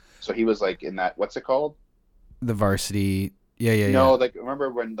 So he was like in that, what's it called? The varsity. Yeah. No, like remember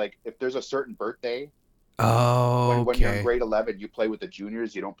when like if there's a certain birthday, Oh, when you're in okay. grade 11, you play with the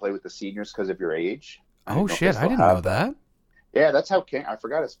juniors, you don't play with the seniors because of your age. Oh shit, I didn't know that. Yeah, that's how King. I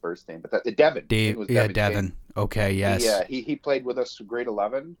forgot his first name, but Devin. Dave, It was yeah, Devin. Devin. King. Okay, yes. He played with us grade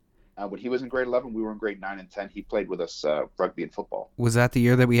 11. When he was in grade 11, we were in grade 9 and 10. He played with us rugby and football. Was that the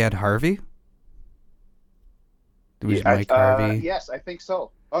year that we had Harvey? It was Mike Harvey. Yes, I think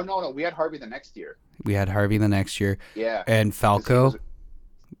so. Oh no, we had Harvey the next year. We had Harvey the next year. Yeah. And Falco.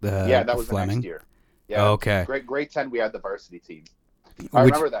 Yeah, that was Fleming. the next year. Yeah. Okay. Grade 10, we had the varsity team. I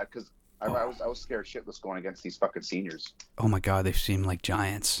remember that because I was scared shitless going against these fucking seniors. Oh my god, they seemed like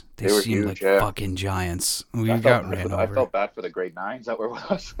giants. They were seemed huge, like yeah. fucking giants. We I got felt, ran I over. felt bad for the grade 9s that were with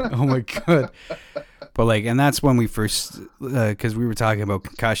us. Oh my god. But like, and that's when we first, because we were talking about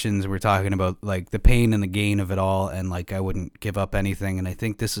concussions, we were talking about like the pain and the gain of it all, and like I wouldn't give up anything. And I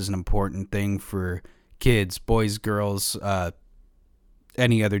think this is an important thing for kids, boys, girls,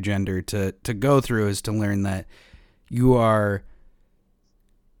 any other gender to go through, is to learn that you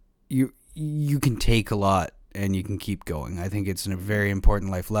can take a lot and you can keep going. I think it's a very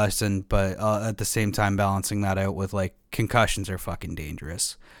important life lesson, but at the same time balancing that out with like concussions are fucking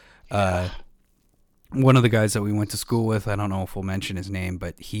dangerous. One of the guys that we went to school with, I don't know if we'll mention his name,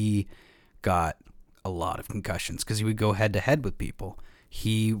 but he got a lot of concussions because he would go head to head with people.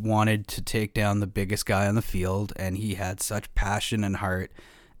 He wanted to take down the biggest guy on the field, and he had such passion and heart.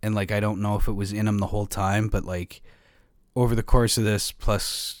 And like, I don't know if it was in him the whole time, but like over the course of this,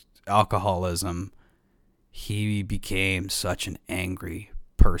 plus alcoholism, he became such an angry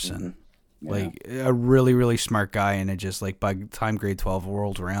person. Mm-hmm. Yeah. Like a really, really smart guy, and it just like by the time grade 12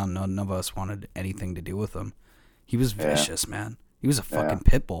 rolled around, none of us wanted anything to do with him. He was vicious, man. He was a fucking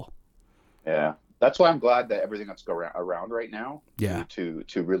pit bull. Yeah, that's why I'm glad that everything that's going around right now. Yeah. To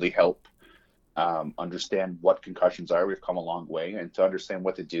really help understand what concussions are. We've come a long way, and to understand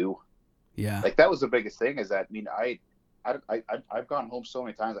what to do. Yeah. Like that was the biggest thing. Is that I've gone home so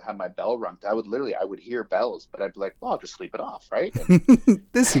many times. I had my bell rung. I would hear bells, but I'd be like, well, I'll just sleep it off, right? And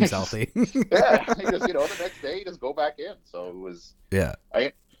This seems healthy. yeah, because the next day you just go back in. So it was. Yeah.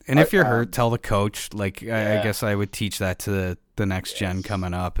 I And if you're hurt, tell the coach. Like, I Yeah. guess I would teach that to the next gen Yes.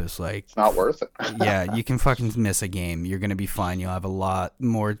 coming up. Is like, It's not worth it. yeah, you can fucking miss a game. You're gonna be fine. You'll have a lot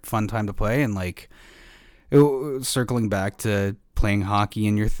more fun time to play. And like, circling back to playing hockey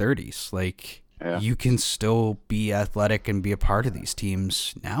in your 30s, like, Yeah. you can still be athletic and be a part of these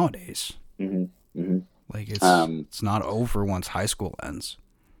teams nowadays. Hmm. Hmm. Like, Um, it's not over once high school ends.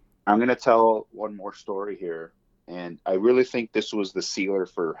 I'm going to tell one more story here, and I really think this was the sealer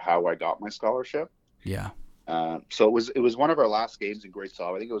for how I got my scholarship. Yeah. So it was one of our last games in grade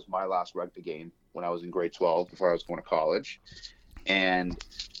 12. I think it was my last rugby game when I was in grade 12 before I was going to college, and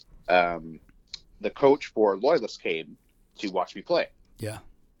the coach for Loyalist came to watch me play. Yeah.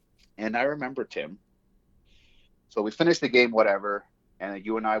 And I remember Tim. So we finished the game, whatever. And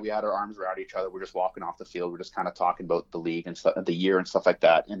you and I, we had our arms around each other. We're just walking off the field. We're just kind of talking about the league and stuff, the year and stuff like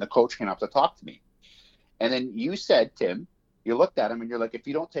that. And the coach came up to talk to me. And then you said, Tim, you looked at him and you're like, if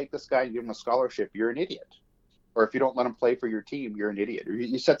you don't take this guy and give him a scholarship, you're an idiot. Or if you don't let him play for your team, you're an idiot. Or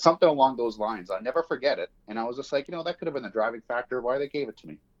you said something along those lines. I'll never forget it. And I was just like, that could have been the driving factor of why they gave it to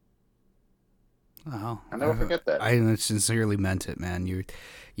me. Oh, I'll never forget that. I sincerely meant it, man. You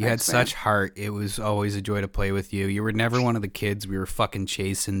had Thanks, such heart. It was always a joy to play with you. You were never one of the kids we were fucking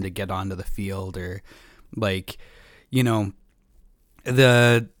chasing to get onto the field, or like,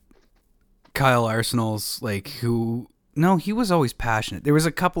 the Kyle Arsenal's, like, who. No, he was always passionate. There was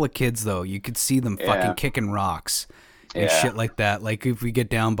a couple of kids though. You could see them fucking kicking rocks and shit like that. Like, if we get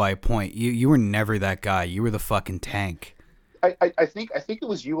down by a point, you were never that guy. You were the fucking tank. I think it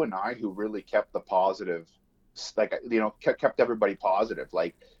was you and I who really kept the positive, like, kept everybody positive.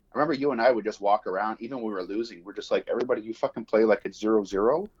 Like, I remember you and I would just walk around, even when we were losing, we're just like, everybody, you fucking play like it's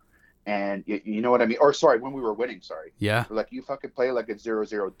 0-0. And you know what I mean? Or sorry, when we were winning, sorry. Yeah. We're like, you fucking play like it's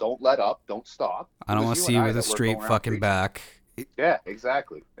 0-0. Don't let up. Don't stop. I don't want to see you with a straight fucking back. Yeah,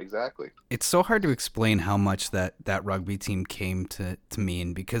 exactly. It's so hard to explain how much that rugby team came to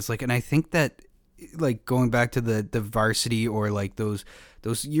mean, because, like, and I think that, like, going back to the varsity, or like those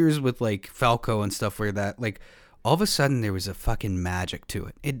years with like Falco and stuff, where that, like, all of a sudden there was a fucking magic to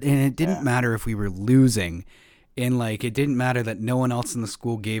it. And it didn't matter if we were losing, and like, it didn't matter that no one else in the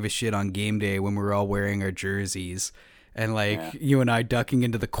school gave a shit on game day when we were all wearing our jerseys, and like, you and I ducking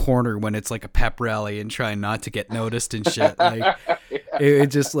into the corner when it's like a pep rally and trying not to get noticed and shit. Like, it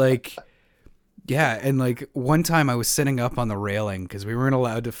just, like, yeah. And like, one time I was sitting up on the railing, because we weren't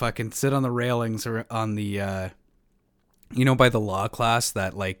allowed to fucking sit on the railings or on the by the law class,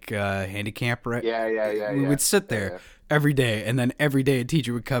 that like handicap, right? Yeah. We would sit there every day, and then every day a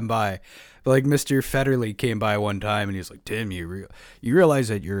teacher would come by. But like, Mr. Federley came by one time and he was like, Tim, you realize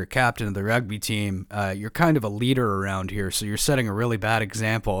that you're a captain of the rugby team. You're kind of a leader around here, so you're setting a really bad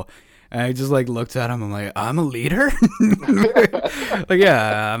example. And I just, like, looked at him. I'm like, I'm a leader? Like,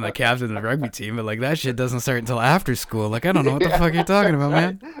 yeah, I'm a captain of the rugby team, but like, that shit doesn't start until after school. Like, I don't know what the fuck you're talking about,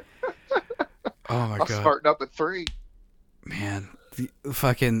 man. Oh my God. Starting up at 3. Man,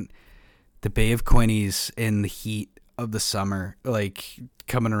 the Bay of Quinnies in the heat of the summer, like,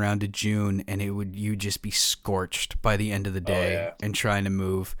 coming around to June, and you'd just be scorched by the end of the day and trying to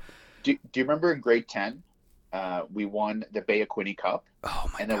move. Do you remember in grade 10, we won the Bay of Quinny Cup? Oh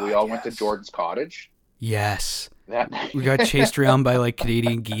my God! And then we all went to Jordan's Cottage. Yes. That night. We got chased around by like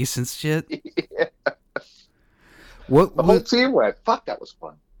Canadian geese and shit. Yeah. The whole team went. Fuck, that was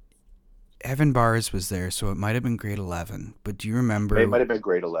fun. Evan Bars was there, so it might have been grade 11. But do you remember? It might have been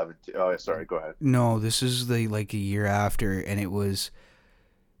grade 11. Oh, sorry. Go ahead. No, this is a year after, and it was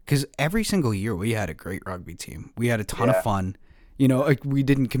because every single year we had a great rugby team. We had a ton of fun. Like, we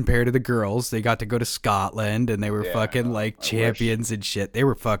didn't compare to the girls. They got to go to Scotland, and they were fucking like champions and shit. They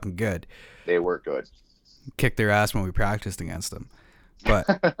were fucking good. They were good. Kicked their ass when we practiced against them.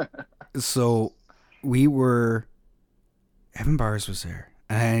 But so we were. Evan Bars was there.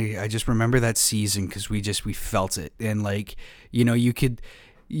 I just remember that season because we felt it. And like, you could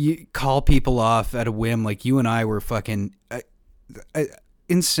call people off at a whim. Like, you and I were fucking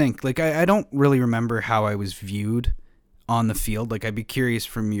in sync. Like, I don't really remember how I was viewed on the field. Like, I'd be curious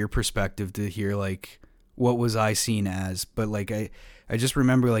from your perspective to hear, like, what was I seen as. But like, I just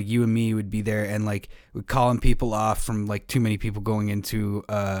remember, like, you and me would be there and like, we're calling people off from like too many people going into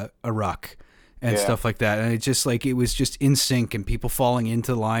a ruck and stuff like that. And it just, like, it was just in sync, and people falling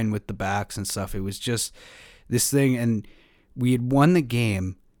into line with the backs and stuff. It was just this thing. And we had won the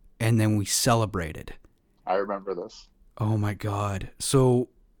game, and then we celebrated. I remember this. Oh my God. So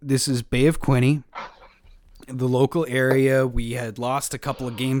this is Bay of Quinny. the local area. We had lost a couple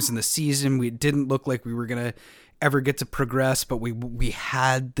of games in the season. We didn't look like we were going to ever get to progress, but we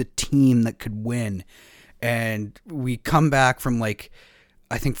had the team that could win. And we come back from like,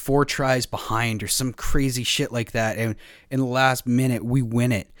 I think 4 tries behind or some crazy shit like that. And in the last minute, we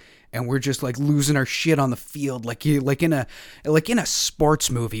win it. And we're just like losing our shit on the field, like in a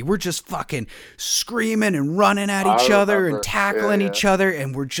sports movie. We're just fucking screaming and running at each other and tackling each other,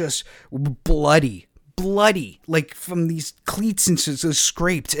 and we're just bloody, like from these cleats and just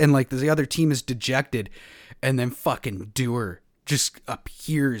scraped, and like the other team is dejected, and then fucking Dewar just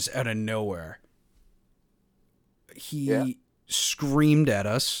appears out of nowhere. He screamed at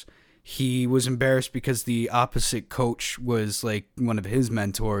us. He was embarrassed because the opposite coach was like one of his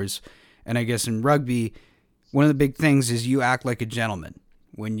mentors. And I guess in rugby, one of the big things is you act like a gentleman.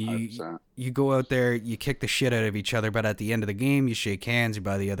 When you go out there, you kick the shit out of each other, but at the end of the game, you shake hands, you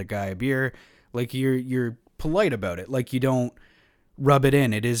buy the other guy a beer. Like you're polite about it. Like you don't rub it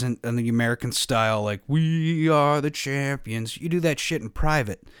in. It isn't in the American style, like we are the champions. You do that shit in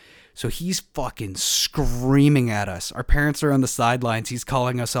private. So he's fucking screaming at us. Our parents are on the sidelines. He's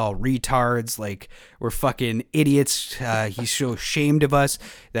calling us all retards, like we're fucking idiots. He's so ashamed of us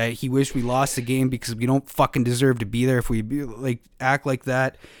that he wished we lost the game because we don't fucking deserve to be there if we like act like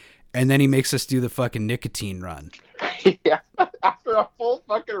that. And then he makes us do the fucking nicotine run. Yeah, after a full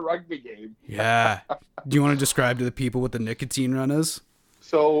fucking rugby game. Yeah. Do you want to describe to the people what the nicotine run is?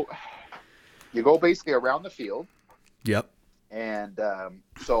 So you go basically around the field. Yep. And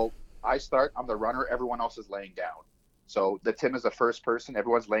so I start, I'm the runner, everyone else is laying down. So the Tim is the first person,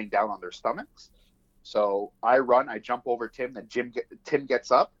 everyone's laying down on their stomachs. So I run, I jump over Tim, then Tim gets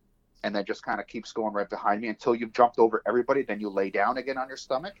up, and then just kind of keeps going right behind me until you've jumped over everybody. Then you lay down again on your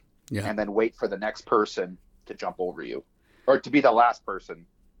stomach, and then wait for the next person to jump over you, or to be the last person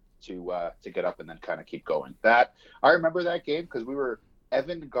to get up and then kind of keep going. That I remember that game because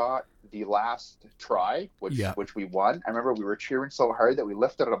Evan got the last try, which we won. I remember we were cheering so hard that we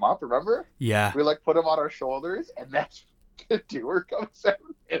lifted him up. Remember? Yeah. We like put him on our shoulders, and then Dewar comes out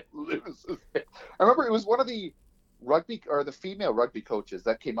and loses it. I remember it was one of the rugby or the female rugby coaches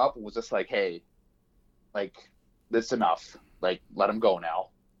that came up and was just like, "Hey, like this is enough. Like let him go now."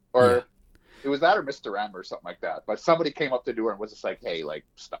 Or it was that or Mr. M or something like that. But somebody came up to Dewar and was just like, "Hey, like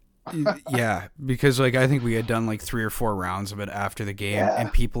stop." Yeah, because like I think we had done like 3 or 4 rounds of it after the game,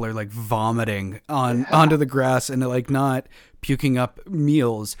 and people are like vomiting onto the grass, and they're like not puking up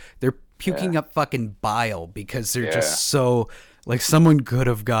meals, they're puking up fucking bile because they're just so like someone could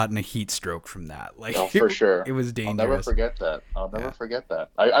have gotten a heat stroke from that. Like for sure, it was dangerous. I'll never forget that.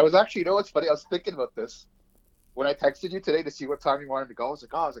 I was actually, you know what's funny? I was thinking about this when I texted you today to see what time you wanted to go. I was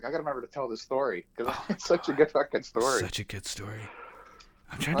like, I gotta remember to tell this story because it's such a good fucking story. Such a good story.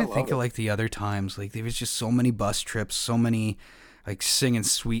 I'm trying to think of like the other times. Like there was just so many bus trips, so many like singing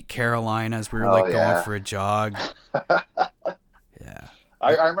Sweet Caroline as we were going for a jog. Yeah.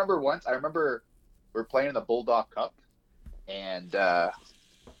 I remember once. I remember we were playing in the Bulldog Cup, and at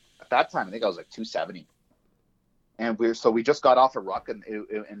that time I think I was like 270, and we just got off a ruck, and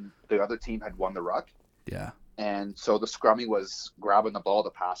the other team had won the ruck. Yeah. And so the scrummy was grabbing the ball to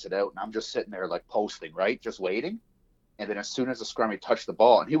pass it out, and I'm just sitting there like posting, right, just waiting. And then as soon as the scrummy touched the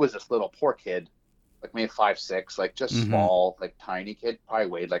ball, and he was this little poor kid, like maybe 5'6", like just small, like tiny kid, probably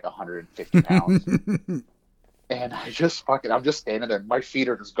weighed like 150 pounds. And I'm just standing there. My feet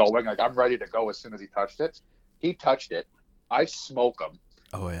are just going. Like I'm ready to go as soon as he touched it. He touched it. I smoke him.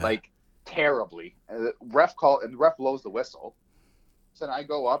 Oh yeah. Like terribly. And the ref blows the whistle. So then I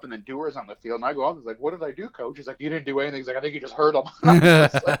go up, and then Dewar's on the field, and I go up. He's like, "What did I do, coach?" He's like, "You didn't do anything." He's like, "I think you just hurt him." Like, no.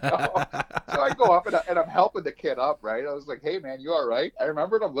 So I go up, and I'm helping the kid up, right? I was like, "Hey, man, you all right?" I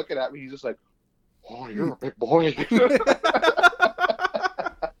remember him looking at me. He's just like, "Oh, you're a big boy."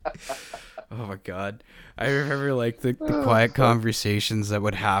 Oh my God. I remember like the quiet conversations that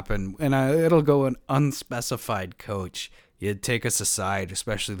would happen, and it'll go an unspecified coach. He'd take us aside,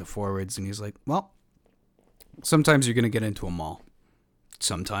 especially the forwards, and he's like, "Well, sometimes you're going to get into a maul.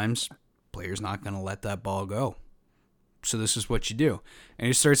 Sometimes player's not going to let that ball go. So this is what you do." And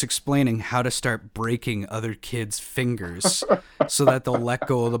he starts explaining how to start breaking other kids' fingers so that they'll let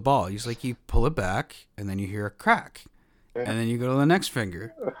go of the ball. He's like, you pull it back, and then you hear a crack. And then you go to the next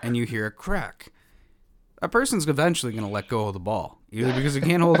finger, and you hear a crack. A person's eventually going to let go of the ball, either because they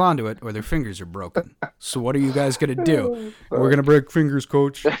can't hold on to it or their fingers are broken. So what are you guys going to do? We're going to break fingers,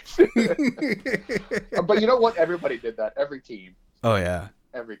 coach. But you know what? Everybody did that. Every team. Oh, yeah.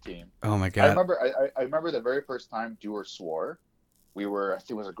 Every team. Oh, my God. I remember the very first time Dewar swore. I think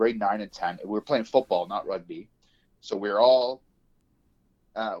it was a grade 9 and 10. We were playing football, not rugby. So we're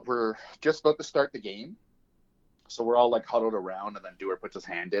just about to start the game. So we're all like huddled around, and then Dewar puts his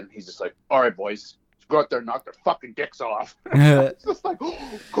hand in. He's just like, "All right, boys, let's go out there and knock their fucking dicks off." It's just like,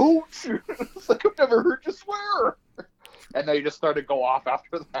 "Oh, coach!" It's like, I've never heard you swear. And then he just started to go off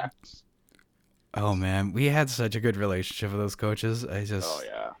after that. Oh man, we had such a good relationship with those coaches. Oh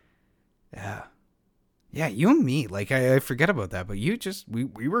yeah. Yeah. Yeah, you and me, like I forget about that, but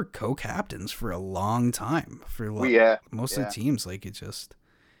we were co-captains for a long time for most of the teams. Like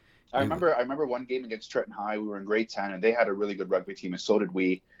I remember one game against Trenton High. We were in grade 10, and they had a really good rugby team, and so did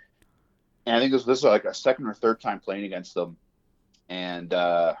we. And I think this was like a second or third time playing against them, and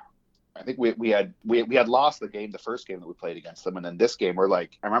I think we had lost the game, the first game that we played against them, and then this game I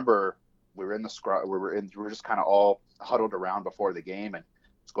remember we were in the scrum, we were just kind of all huddled around before the game, and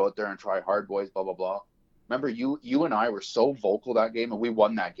let's go out there and try hard, boys, blah blah blah. Remember, you and I were so vocal that game, and we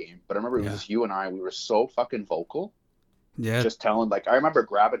won that game. But I remember it was just you and I. We were so fucking vocal. Yeah. Just telling, like, I remember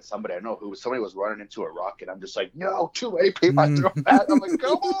grabbing somebody. I don't know who. Somebody was running into a rock, and I'm just like, no, too many people. I throw that. I'm like,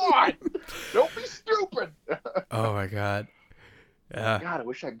 come on, don't be stupid. Oh my god. Yeah. God, I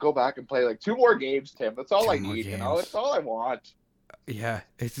wish I could go back and play like 2 more games, Tim. That's all I need. You know, that's all I want. Yeah,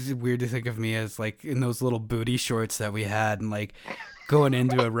 it's just weird to think of me as like in those little booty shorts that we had, and like going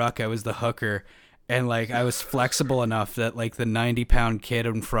into a ruck, I was the hooker. And, like, I was flexible enough that, like, the 90-pound kid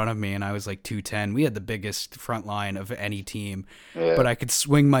in front of me, and I was, like, 210. We had the biggest front line of any team. Yeah. But I could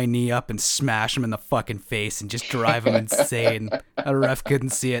swing my knee up and smash him in the fucking face and just drive him insane. The ref couldn't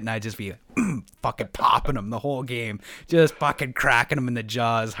see it, and I'd just be fucking popping him the whole game. Just fucking cracking him in the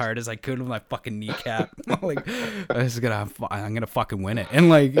jaw as hard as I could with my fucking kneecap. Like, I'm gonna fucking win it. And,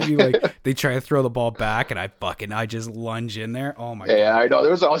 like, they try to throw the ball back, and I just lunge in there. Oh, my God. Yeah, I know.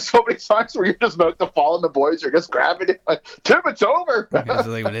 There was so many times where you're just about to fall, and the boys are just grabbing it. Like, Tim, it's over.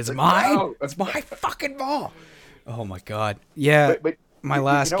 It's mine. No. It's my fucking ball. Oh, my God. Yeah, but my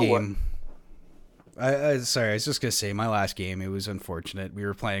last game. Sorry, I was just going to say, my last game, it was unfortunate. We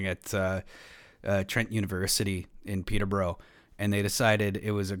were playing at Trent University in Peterborough, and they decided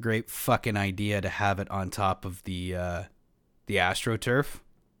it was a great fucking idea to have it on top of the AstroTurf.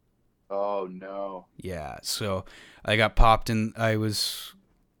 Oh, no. Yeah, so I got popped in.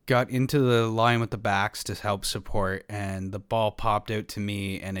 Got into the line with the backs to help support, and the ball popped out to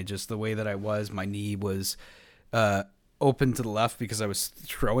me, and it just, the way that I was, my knee was open to the left because I was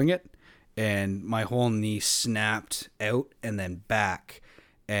throwing it, and my whole knee snapped out and then back,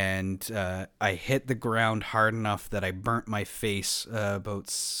 and I hit the ground hard enough that I burnt my face about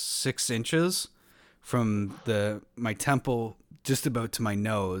 6 inches from my temple just about to my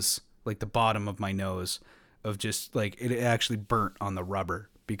nose, like the bottom of my nose, of just like it actually burnt on the rubber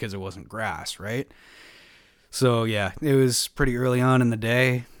because it wasn't grass, right? So yeah, it was pretty early on in the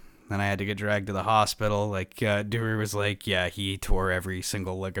day. Then I had to get dragged to the hospital. Like Dewey was like, yeah, he tore every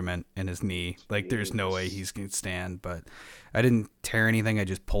single ligament in his knee. Like there's no way he's gonna stand. But I didn't tear anything. I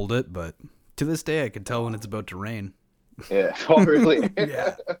just pulled it. But to this day, I can tell when it's about to rain. Yeah. Oh, really?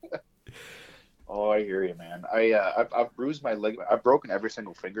 Yeah. Oh, I hear you, man. I've bruised my ligament. I've broken every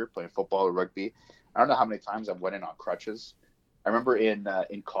single finger playing football or rugby. I don't know how many times I've went in on crutches. I remember in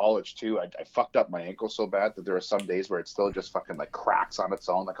college too, I fucked up my ankle so bad that there are some days where it still just fucking like cracks on its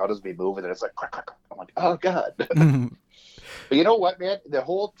own. Like I'll just be moving and it's like crack, crack. I'm like, oh God. But you know what, man? The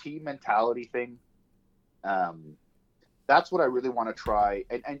whole team mentality thing, that's what I really want to try.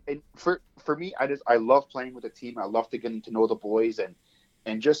 And for me, I love playing with a team. I love getting to know the boys,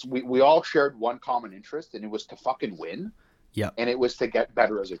 and just we all shared one common interest, and it was to fucking win. Yeah. And it was to get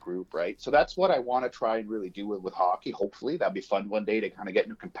better as a group, right? So that's what I want to try and really do with hockey. Hopefully that'd be fun one day to kind of get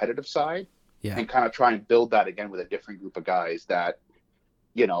in the competitive side, and kind of try and build that again with a different group of guys that,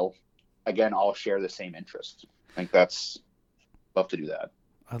 you know, again, all share the same interest. I think love to do that.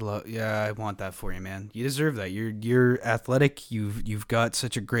 I want that for you, man. You deserve that. You're athletic. You've got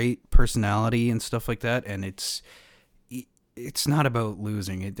such a great personality and stuff like that. And it's not about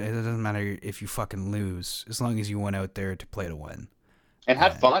losing. It doesn't matter if you fucking lose, as long as you went out there to play to win. And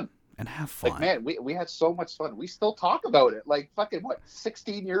have fun. And have fun. Like, man, we had so much fun. We still talk about it. Like, fucking,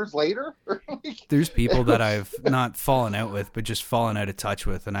 16 years later? There's people that I've not fallen out with, but just fallen out of touch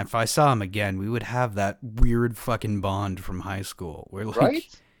with. And if I saw them again, we would have that weird fucking bond from high school. We're like,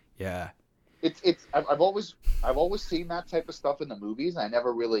 right? Yeah. I've always seen that type of stuff in the movies. And I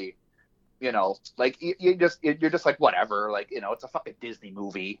never really... You know, like you're just like whatever, like, you know, it's a fucking Disney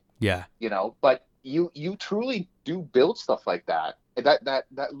movie. Yeah. You know, but you truly do build stuff like that.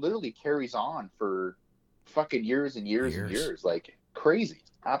 That literally carries on for fucking years and years and years. Like crazy,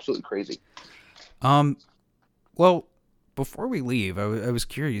 absolutely crazy. Well, before we leave, I was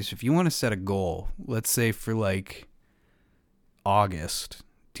curious if you want to set a goal. Let's say for like August.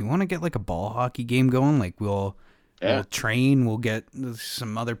 Do you want to get like a ball hockey game going? Like we'll Yeah. We'll train. We'll get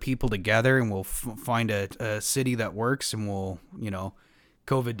some other people together, and we'll find a city that works, and we'll,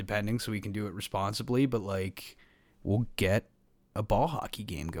 COVID depending, so we can do it responsibly. But like, we'll get a ball hockey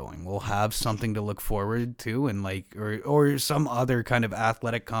game going. We'll have something to look forward to, and like, or some other kind of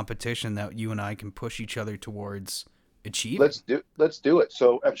athletic competition that you and I can push each other towards achieving. Let's do it.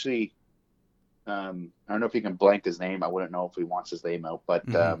 So actually, I don't know if he can blank his name. I wouldn't know if he wants his name out, but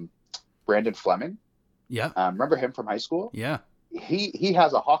Brandon Fleming. Yeah. Remember him from high school? Yeah. He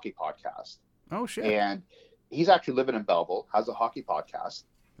has a hockey podcast. Oh shit. And he's actually living in Belleville, has a hockey podcast.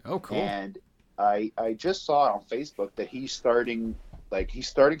 Oh cool. And I just saw on Facebook that he's starting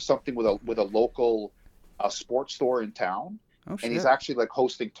something with a local sports store in town. Oh shit. And he's actually like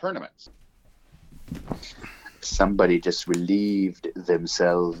hosting tournaments. Somebody just relieved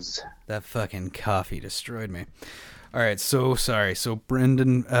themselves. That fucking coffee destroyed me. All right, so sorry. So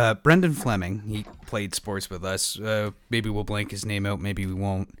Brendan Fleming, he played sports with us. Maybe we'll blank his name out. Maybe we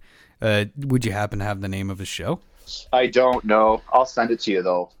won't. Would you happen to have the name of his show? I don't know. I'll send it to you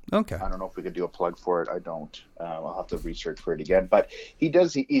though. Okay. I don't know if we could do a plug for it. I don't. I'll have to research for it again. But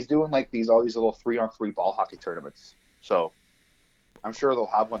he's doing like all these little 3-on-3 ball hockey tournaments. So I'm sure they'll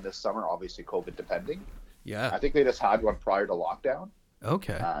have one this summer. Obviously, COVID depending. Yeah. I think they just had one prior to lockdown.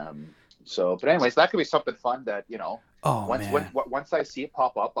 Okay. But anyways, that could be something fun that, once I see it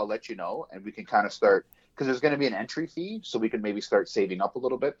pop up, I'll let you know, and we can kind of start, because there's going to be an entry fee, so we can maybe start saving up a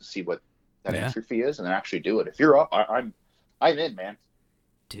little bit to see what that entry fee is and then actually do it. If you're up, I'm in, man.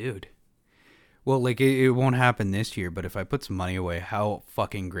 Dude. Well, like, it won't happen this year, but if I put some money away, how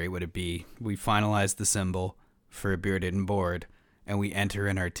fucking great would it be? We finalize the symbol for a Bearded and Bored, and we enter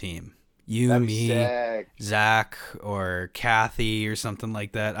in our team. That'd me, sick. Zach, or Kathy, or something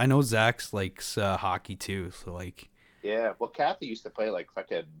like that. I know Zach's likes hockey too, so like. Yeah, well, Kathy used to play like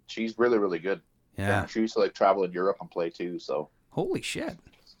fucking. She's really, really good. Yeah. She used to like travel in Europe and play too. So. Holy shit.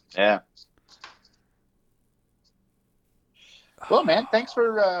 Yeah. Well, man, thanks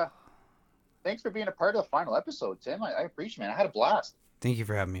for being a part of the final episode, Tim. I appreciate it, man. I had a blast. Thank you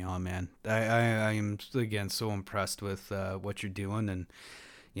for having me on, man. I am again so impressed with what you're doing, and.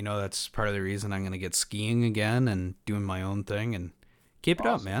 That's part of the reason I'm going to get skiing again and doing my own thing, and keep it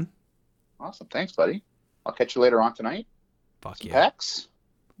up, man. Awesome. Thanks, buddy. I'll catch you later on tonight. Fuck yeah. Packs.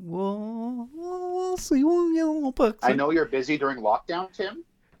 We'll see. We'll get a little pucks. I know you're busy during lockdown, Tim.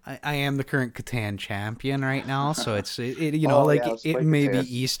 I am the current Catan champion right now, so it may be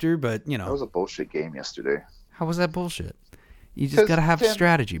Easter, but That was a bullshit game yesterday. How was that bullshit? You just got to have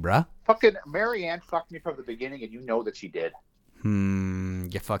strategy, bruh. Fucking Marianne fucked me from the beginning, and you know that she did.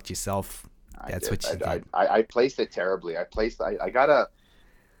 You fucked yourself. That's what you did. I placed it terribly. I'm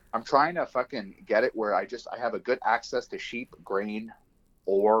trying to fucking get it where I have a good access to sheep, grain,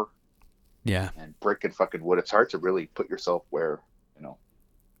 ore, and brick and fucking wood. It's hard to really put yourself where,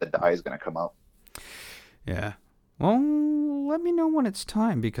 the die is going to come out. Yeah. Well, let me know when it's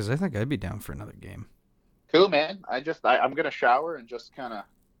time, because I think I'd be down for another game. Cool, man. I'm going to shower and just kind of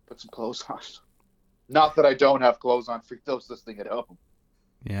put some clothes on. Not that I don't have clothes on for those listening at home.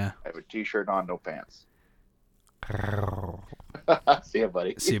 Yeah. I have a t-shirt on, no pants. See you,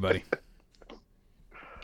 buddy. See you, buddy.